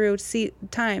go through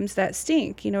times that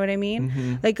stink. You know what I mean?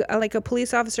 Mm-hmm. Like a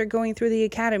police officer going through the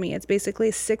academy. It's basically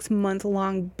a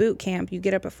 6-month-long boot camp. You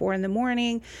get up at 4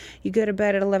 a.m, you go to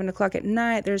bed at 11 o'clock at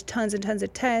night. There's tons and tons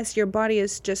of tests. Your body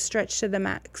is just stretched to the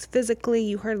max physically.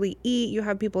 You hardly eat. You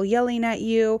have people yelling at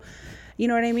you. You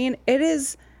know what I mean?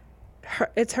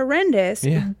 It's horrendous,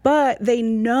 but they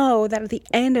know that at the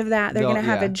end of that, they're going to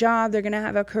have a job, they're going to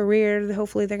have a career.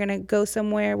 Hopefully they're going to go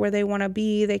somewhere where they want to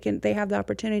be. They have the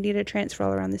opportunity to transfer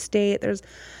all around the state. There's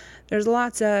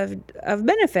lots of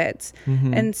benefits.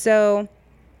 Mm-hmm. And so,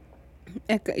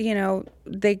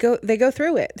 they go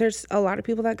through it. There's a lot of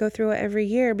people that go through it every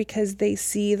year because they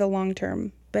see the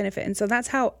long-term benefit. And so that's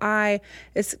how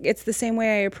it's the same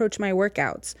way I approach my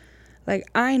workouts.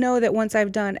 I know that once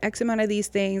I've done X amount of these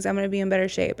things, I'm going to be in better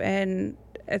shape. And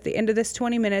at the end of this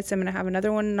 20 minutes, I'm going to have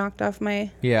another one knocked off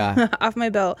my off my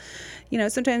belt.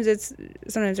 Sometimes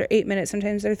they're 8 minutes,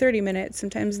 sometimes they're 30 minutes,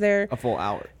 sometimes they're a full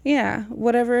hour. Yeah,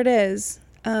 whatever it is.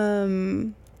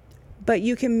 But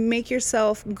you can make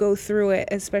yourself go through it,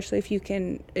 especially if you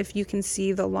can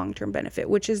see the long-term benefit,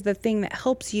 which is the thing that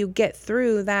helps you get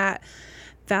through that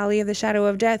valley of the shadow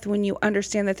of death when you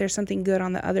understand that there's something good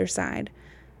on the other side.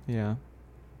 Yeah.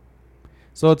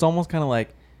 So it's almost kind of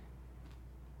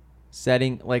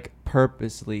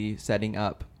purposely setting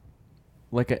up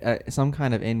some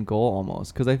kind of end goal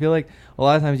almost. Because I feel like a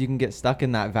lot of times you can get stuck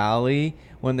in that valley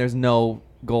when there's no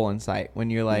goal in sight. When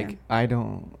you're I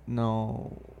don't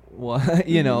know what,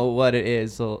 what it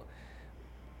is. So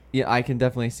yeah, I can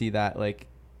definitely see that, like,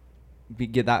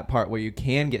 get that part where you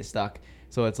can get stuck.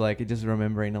 So it's like just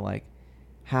remembering to like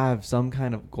have some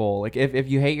kind of goal. Like if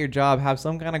you hate your job, have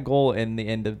some kind of goal in the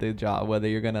end of the job, whether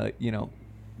you're gonna,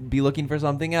 be looking for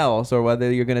something else, or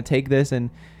whether you're gonna take this and,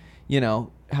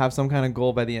 have some kind of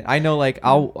goal by the end. I know, like,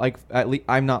 I'll like, at least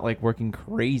I'm not like working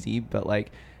crazy, but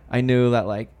like I knew that,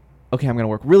 like, okay, I'm gonna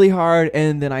work really hard,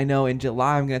 and then I know in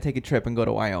July I'm gonna take a trip and go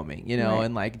to Wyoming, Right.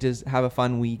 and like just have a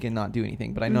fun week and not do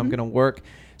anything. But I know I'm gonna work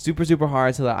super super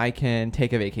hard so that I can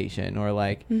take a vacation, or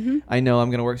like I know I'm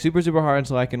gonna work super super hard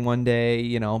so I can one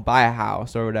day, buy a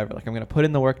house or whatever. Like I'm gonna put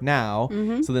in the work now,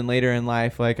 so then later in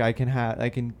life, like I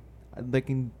can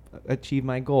achieve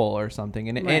my goal or something.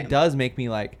 And Right. it does make me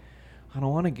like, I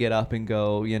don't want to get up and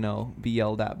go, be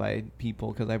yelled at by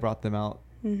people because I brought them out,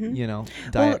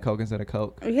 Diet Coke instead of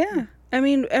Coke. Yeah. I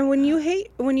mean, and when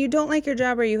you don't like your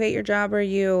job, or you hate your job, or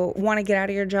you want to get out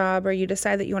of your job, or you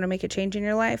decide that you want to make a change in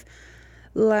your life,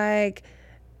 like,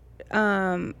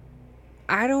 I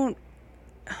don't,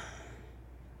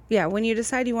 yeah, when you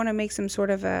decide you want to make some sort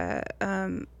of a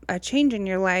change in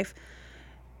your life,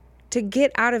 to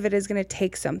get out of it is going to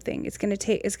take something. It's going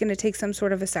to take some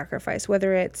sort of a sacrifice,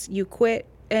 whether it's you quit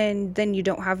and then you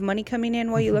don't have money coming in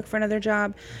while you look for another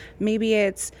job. Maybe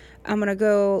it's, I'm going to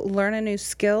go learn a new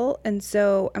skill, and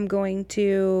so I'm going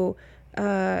to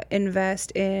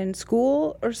invest in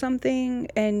school or something,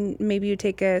 and maybe you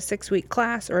take a 6-week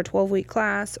class or a 12-week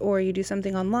class, or you do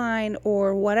something online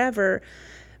or whatever.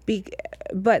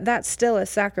 But that's still a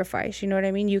sacrifice, you know what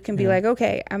I mean? You can be like,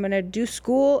 okay, I'm going to do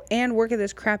school and work at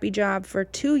this crappy job for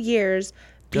 2 years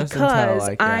Just because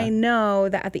until, I know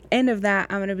that at the end of that,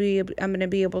 I'm going to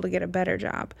be able to get a better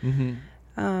job.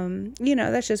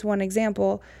 That's just one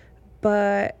example.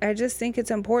 But I just think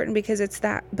it's important because it's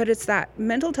that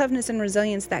mental toughness and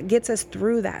resilience that gets us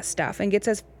through that stuff and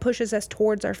pushes us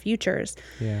towards our futures.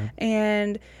 Yeah.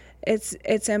 And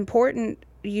it's important.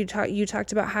 You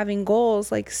talked about having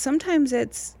goals. Like sometimes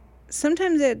it's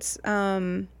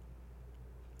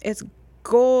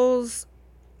goals,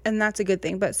 and that's a good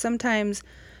thing. But sometimes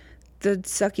the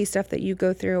sucky stuff that you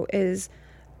go through is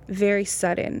very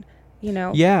sudden.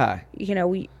 Yeah.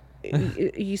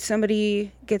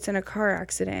 Somebody gets in a car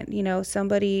accident,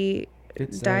 somebody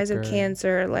dies of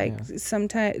cancer,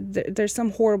 sometimes there's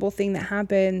some horrible thing that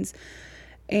happens,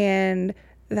 and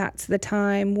that's the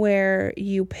time where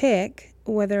you pick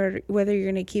whether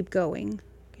you're going to keep going,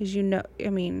 because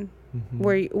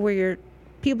where your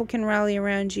people can rally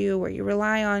around you, where you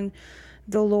rely on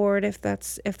the Lord if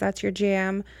that's your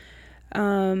jam.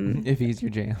 If he's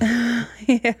your jam.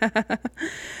 Yeah.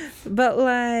 But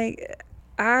like,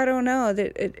 I don't know,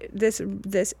 that this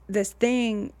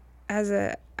thing as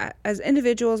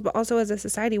individuals, but also as a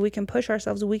society, we can push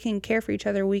ourselves, we can care for each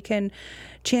other, we can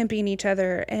champion each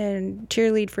other and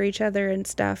cheerlead for each other and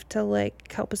stuff to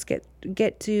like help us get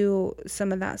to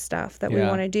some of that stuff that we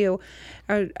want to do.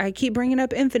 I keep bringing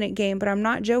up Infinite Game, but I'm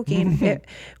not joking.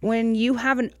 When you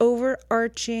have an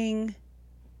overarching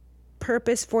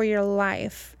purpose for your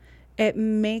life, it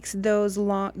makes those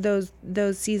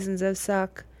seasons of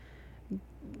suck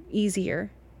easier,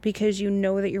 because you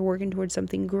know that you're working towards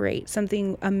something great,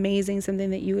 something amazing, something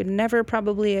that you would never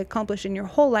probably accomplish in your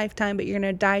whole lifetime, but you're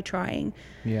going to die trying.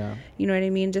 Yeah. You know what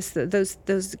I mean? Just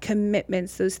those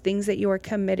commitments, those things that you are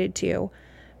committed to,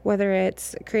 whether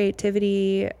it's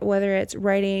creativity, whether it's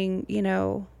writing,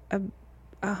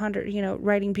 100,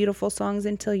 writing beautiful songs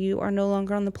until you are no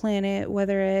longer on the planet,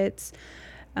 whether it's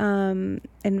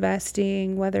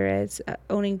investing, whether it's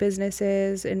owning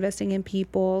businesses, investing in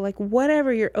people, like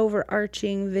whatever your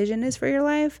overarching vision is for your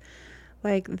life,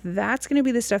 like that's going to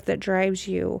be the stuff that drives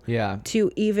you to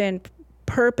even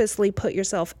purposely put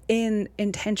yourself in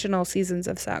intentional seasons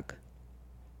of suck.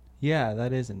 Yeah,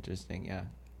 that is interesting. Yeah.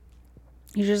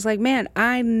 You're just like, man,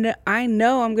 I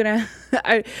know I'm going to...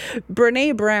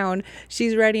 Brene Brown,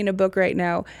 she's writing a book right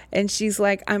now, and she's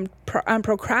like, I'm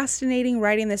procrastinating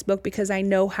writing this book because I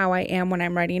know how I am when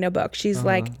I'm writing a book. She's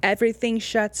like, everything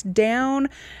shuts down.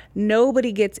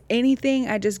 Nobody gets anything.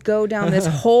 I just go down this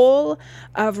hole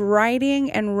of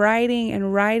writing and writing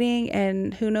and writing,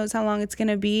 and who knows how long it's going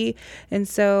to be. And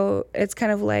so it's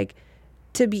kind of like,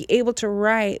 to be able to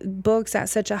write books at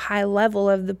such a high level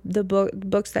of the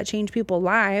books that change people's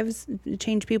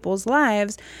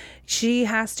lives, she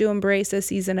has to embrace a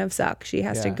season of suck. She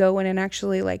has to go in and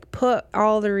actually like put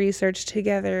all the research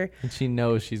together. And she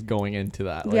knows she's going into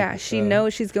that. Like, she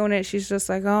knows she's going in. She's just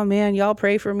like, oh man, y'all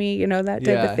pray for me, that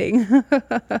type of thing.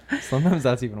 Sometimes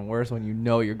that's even worse when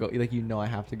you're I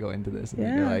have to go into this,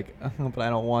 and you're like, but I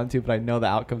don't want to, but I know the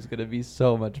outcome's going to be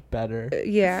so much better.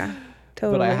 Yeah.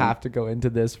 Totally. But I have to go into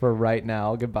this for right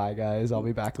now. Goodbye, guys. I'll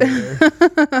be back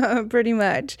later. Pretty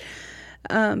much.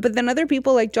 But then other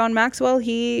people like John Maxwell,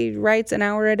 he writes an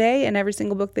hour a day, and every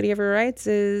single book that he ever writes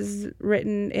is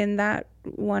written in that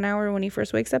 1 hour when he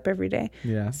first wakes up every day.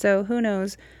 Yeah. So who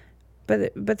knows?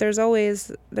 But there's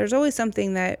always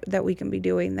something that we can be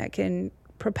doing that can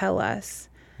propel us.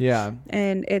 Yeah.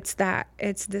 And it's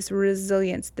this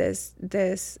resilience,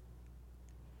 this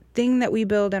thing that we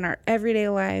build in our everyday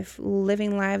life,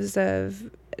 living lives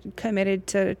of committed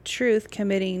to truth,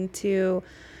 committing to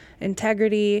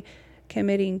integrity,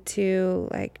 committing to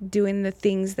like doing the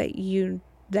things that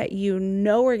you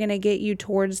know are going to get you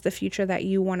towards the future that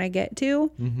you want to get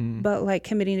to, but like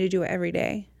committing to do it every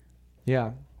day.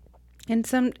 Yeah. And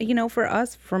some,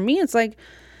 for me, it's like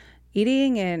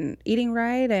eating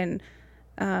right and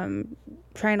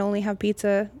trying to only have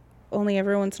pizza only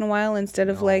every once in a while instead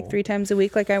of like 3 times a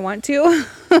week like I want to.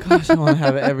 Gosh, I want to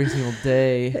have it every single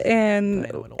day.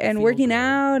 And working good.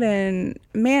 Out, and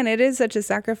man, it is such a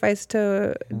sacrifice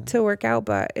to work out,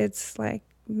 but it's like,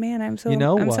 man, I'm so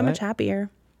much happier.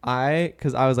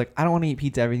 Because I was like, I don't want to eat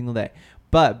pizza every single day,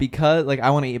 but because like I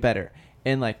want to eat better,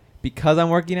 and like because I'm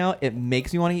working out, it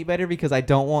makes me want to eat better because I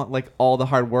don't want like all the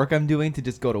hard work I'm doing to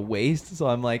just go to waste. So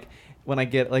I'm like, when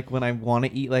I want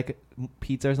to eat like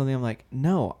pizza or something, I'm like,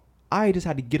 no, I just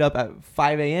had to get up at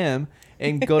 5 a.m.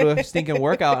 and go to a stinking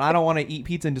workout, and I don't want to eat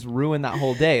pizza and just ruin that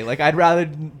whole day. Like, I'd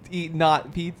rather eat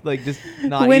not pizza, like just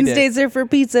not Wednesdays eat it. are for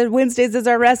pizza. Wednesdays is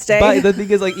our rest day. But the thing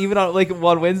is, like, even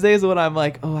on Wednesdays when I'm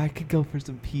like, oh, I could go for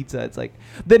some pizza. It's like,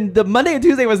 then the Monday and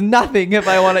Tuesday was nothing if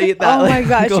I want to eat that. Oh my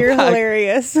gosh, you're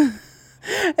hilarious.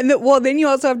 And then you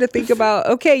also have to think about,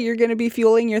 okay, you're going to be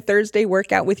fueling your Thursday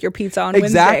workout with your pizza on Wednesday.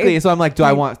 Exactly. So I'm like, do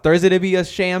I want Thursday to be a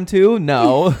sham too?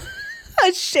 No.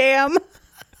 A sham.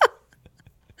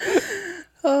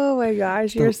 Oh my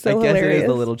gosh, you're so hilarious. I guess it is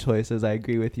the little choices. I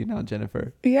agree with you now,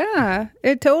 Jennifer. Yeah,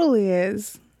 it totally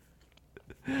is.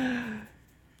 How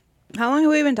long have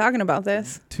we been talking about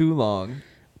this? Too long.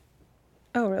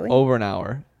 Oh, really? Over an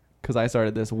hour. Because I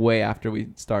started this way after we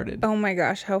started. Oh my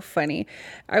gosh, how funny.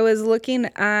 I was looking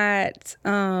at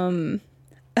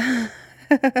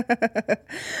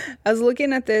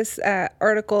this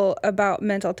article about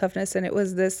mental toughness, and it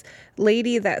was this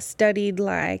lady that studied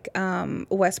like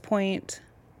West Point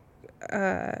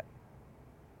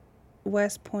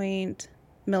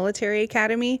Military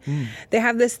Academy. They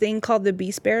have this thing called the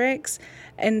Beast Barracks,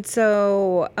 and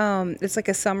so it's like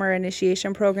a summer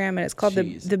initiation program, and it's called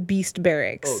the Beast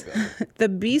Barracks. Oh, God. The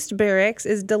Beast Barracks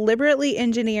is deliberately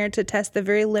engineered to test the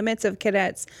very limits of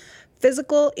cadets'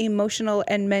 physical, emotional,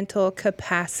 and mental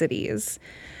capacities.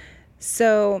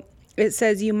 So it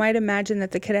says, you might imagine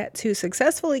that the cadets who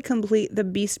successfully complete the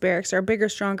Beast Barracks are bigger,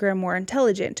 stronger, and more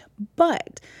intelligent.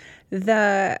 But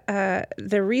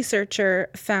the researcher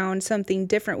found something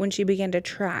different when she began to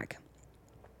track.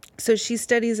 So she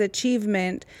studies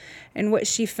achievement, and what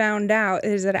she found out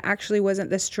is that it actually wasn't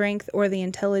the strength or the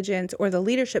intelligence or the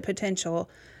leadership potential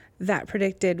that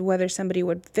predicted whether somebody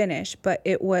would finish, but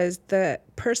it was the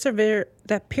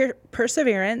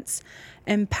perseverance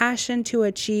and passion to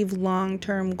achieve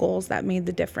long-term goals that made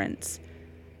the difference.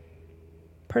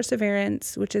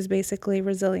 Perseverance, which is basically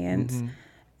resilience,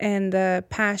 and the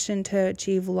passion to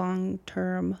achieve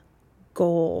long-term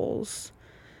goals,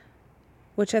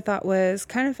 which I thought was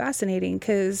kind of fascinating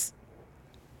because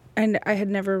I had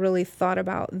never really thought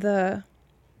about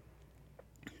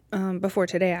before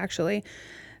today, actually,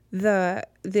 the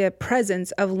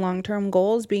presence of long-term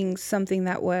goals being something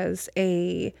that was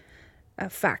a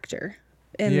factor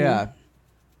in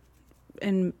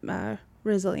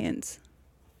resilience.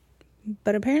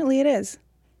 But apparently it is.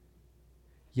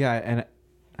 Yeah, and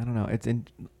I don't know.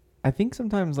 I think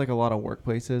sometimes like a lot of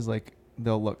workplaces, like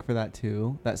they'll look for that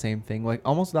too, that same thing, like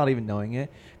almost without even knowing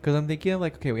it. Because I'm thinking of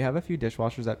like, okay, we have a few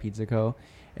dishwashers at Pizza Co.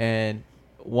 And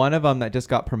one of them that just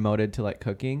got promoted to like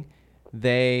cooking,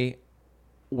 they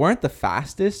weren't the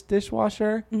fastest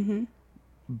dishwasher,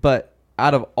 but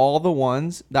out of all the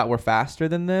ones that were faster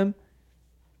than them,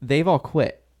 they've all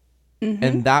quit.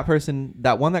 And that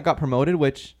one that got promoted,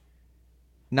 which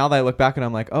now that I look back and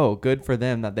I'm like, oh, good for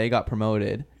them that they got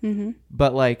promoted.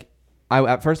 But like,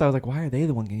 at first I was like, why are they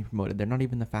the one getting promoted? They're not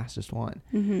even the fastest one.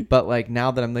 But like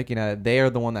now that I'm looking at it, they are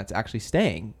the one that's actually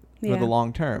staying for the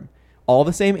long term. All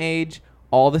the same age,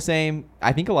 all the same.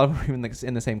 I think a lot of them are even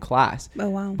in the same class. Oh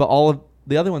wow! But all of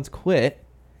the other ones quit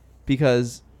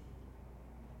because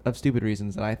of stupid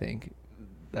reasons that I think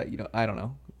that, I don't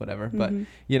know, whatever. But,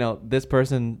 this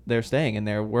person, they're staying and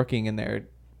they're working and they're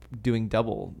doing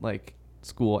double like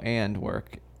school and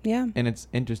work. Yeah. And it's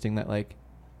interesting that like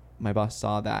my boss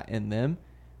saw that in them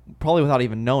probably without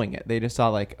even knowing it. They just saw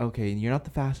like, okay, you're not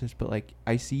the fastest, but like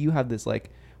I see you have this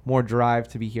like more drive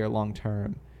to be here long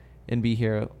term and be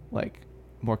here like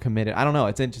more committed. I don't know.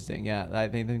 It's interesting. Yeah. I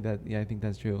think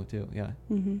that's true too. Yeah.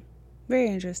 Mm-hmm. Very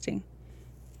interesting.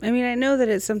 I mean, I know that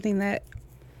it's something that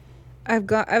I've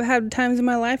had times in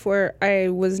my life where I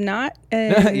was not,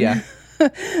 and yeah.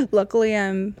 luckily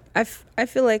I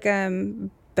feel like I'm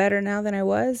better now than I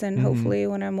was, and hopefully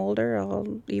when I'm older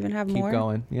I'll even have more. Keep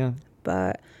going. Yeah.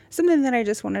 But something that I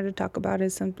just wanted to talk about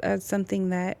is something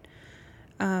that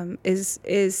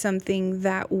is something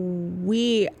that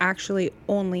we actually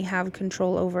only have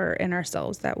control over in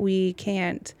ourselves, that we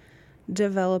can't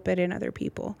develop it in other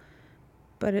people.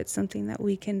 But it's something that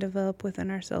we can develop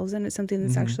within ourselves, and it's something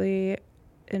that's actually,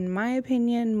 in my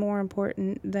opinion, more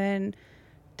important than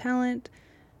talent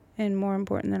and more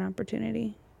important than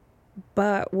opportunity.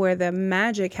 But where the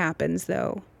magic happens,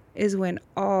 though, is when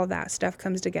all that stuff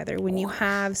comes together. When you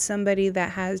have somebody that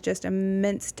has just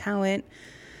immense talent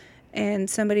and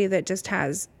somebody that just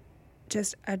has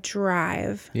just a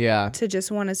drive to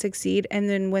just want to succeed. And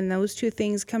then when those two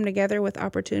things come together with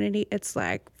opportunity, it's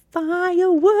like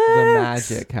fireworks. The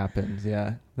magic happens.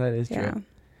 Yeah, that is true.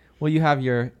 Well, you have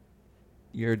your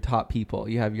top people.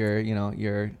 You have your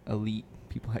elite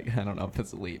people. I don't know if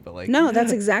it's elite, but like no,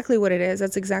 that's exactly what it is.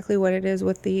 That's exactly what it is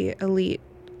with the elite.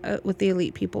 With the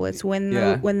elite people, it's when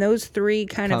those three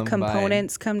kind of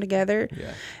components come together,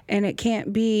 and it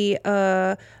can't be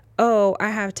oh, I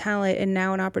have talent and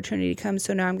now an opportunity comes,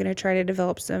 so now I'm going to try to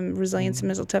develop some resilience and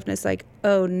mental toughness. Like,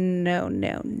 oh no.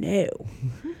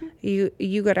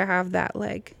 You got to have that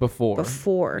like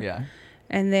before. Yeah.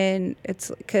 And then it's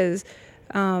because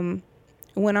when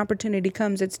opportunity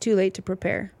comes, it's too late to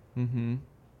prepare. Mm-hmm.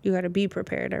 You got to be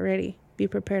prepared already. Be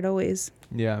prepared always.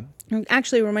 Yeah. It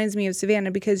actually reminds me of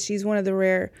Savannah, because she's one of the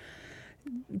rare,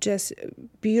 just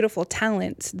beautiful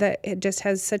talents that it just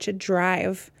has such a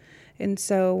drive. And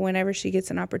so whenever she gets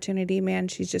an opportunity, man,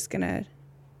 she's just going to,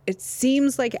 it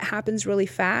seems like it happens really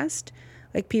fast.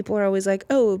 Like people are always like,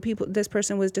 oh, this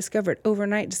person was discovered,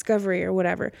 overnight discovery or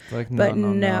whatever. Like,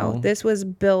 no, this was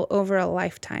built over a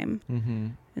lifetime. Mm-hmm.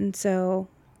 And so,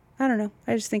 I don't know.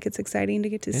 I just think it's exciting to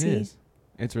get to see. It is.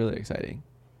 It's really exciting.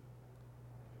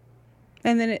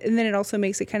 And then it also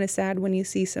makes it kind of sad when you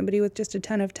see somebody with just a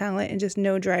ton of talent and just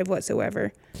no drive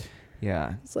whatsoever.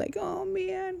 Yeah. It's like, oh,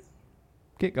 man.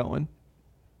 Get going.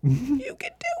 You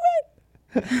can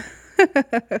do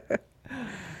it.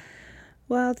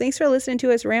 Well, thanks for listening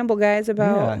to us ramble, guys,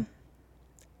 about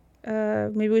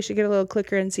maybe we should get a little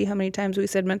clicker and see how many times we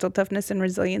said mental toughness and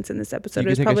resilience in this episode. It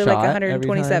was probably like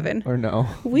 127. Or no.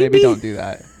 Maybe don't do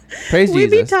that. Praise Jesus. We'd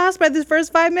be tossed by the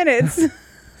first 5 minutes.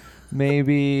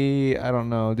 Maybe, I don't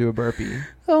know, do a burpee.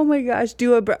 Oh my gosh,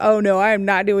 oh no, I am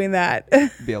not doing that.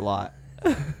 Be a lot.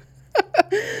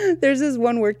 There's this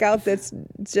one workout that's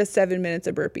just 7 minutes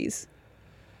of burpees.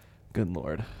 Good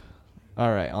Lord.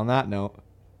 All right, on that note,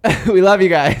 we love you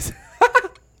guys.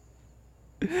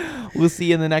 We'll see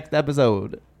you in the next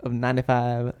episode of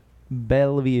 95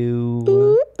 Bellevue.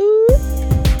 Ooh,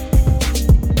 ooh.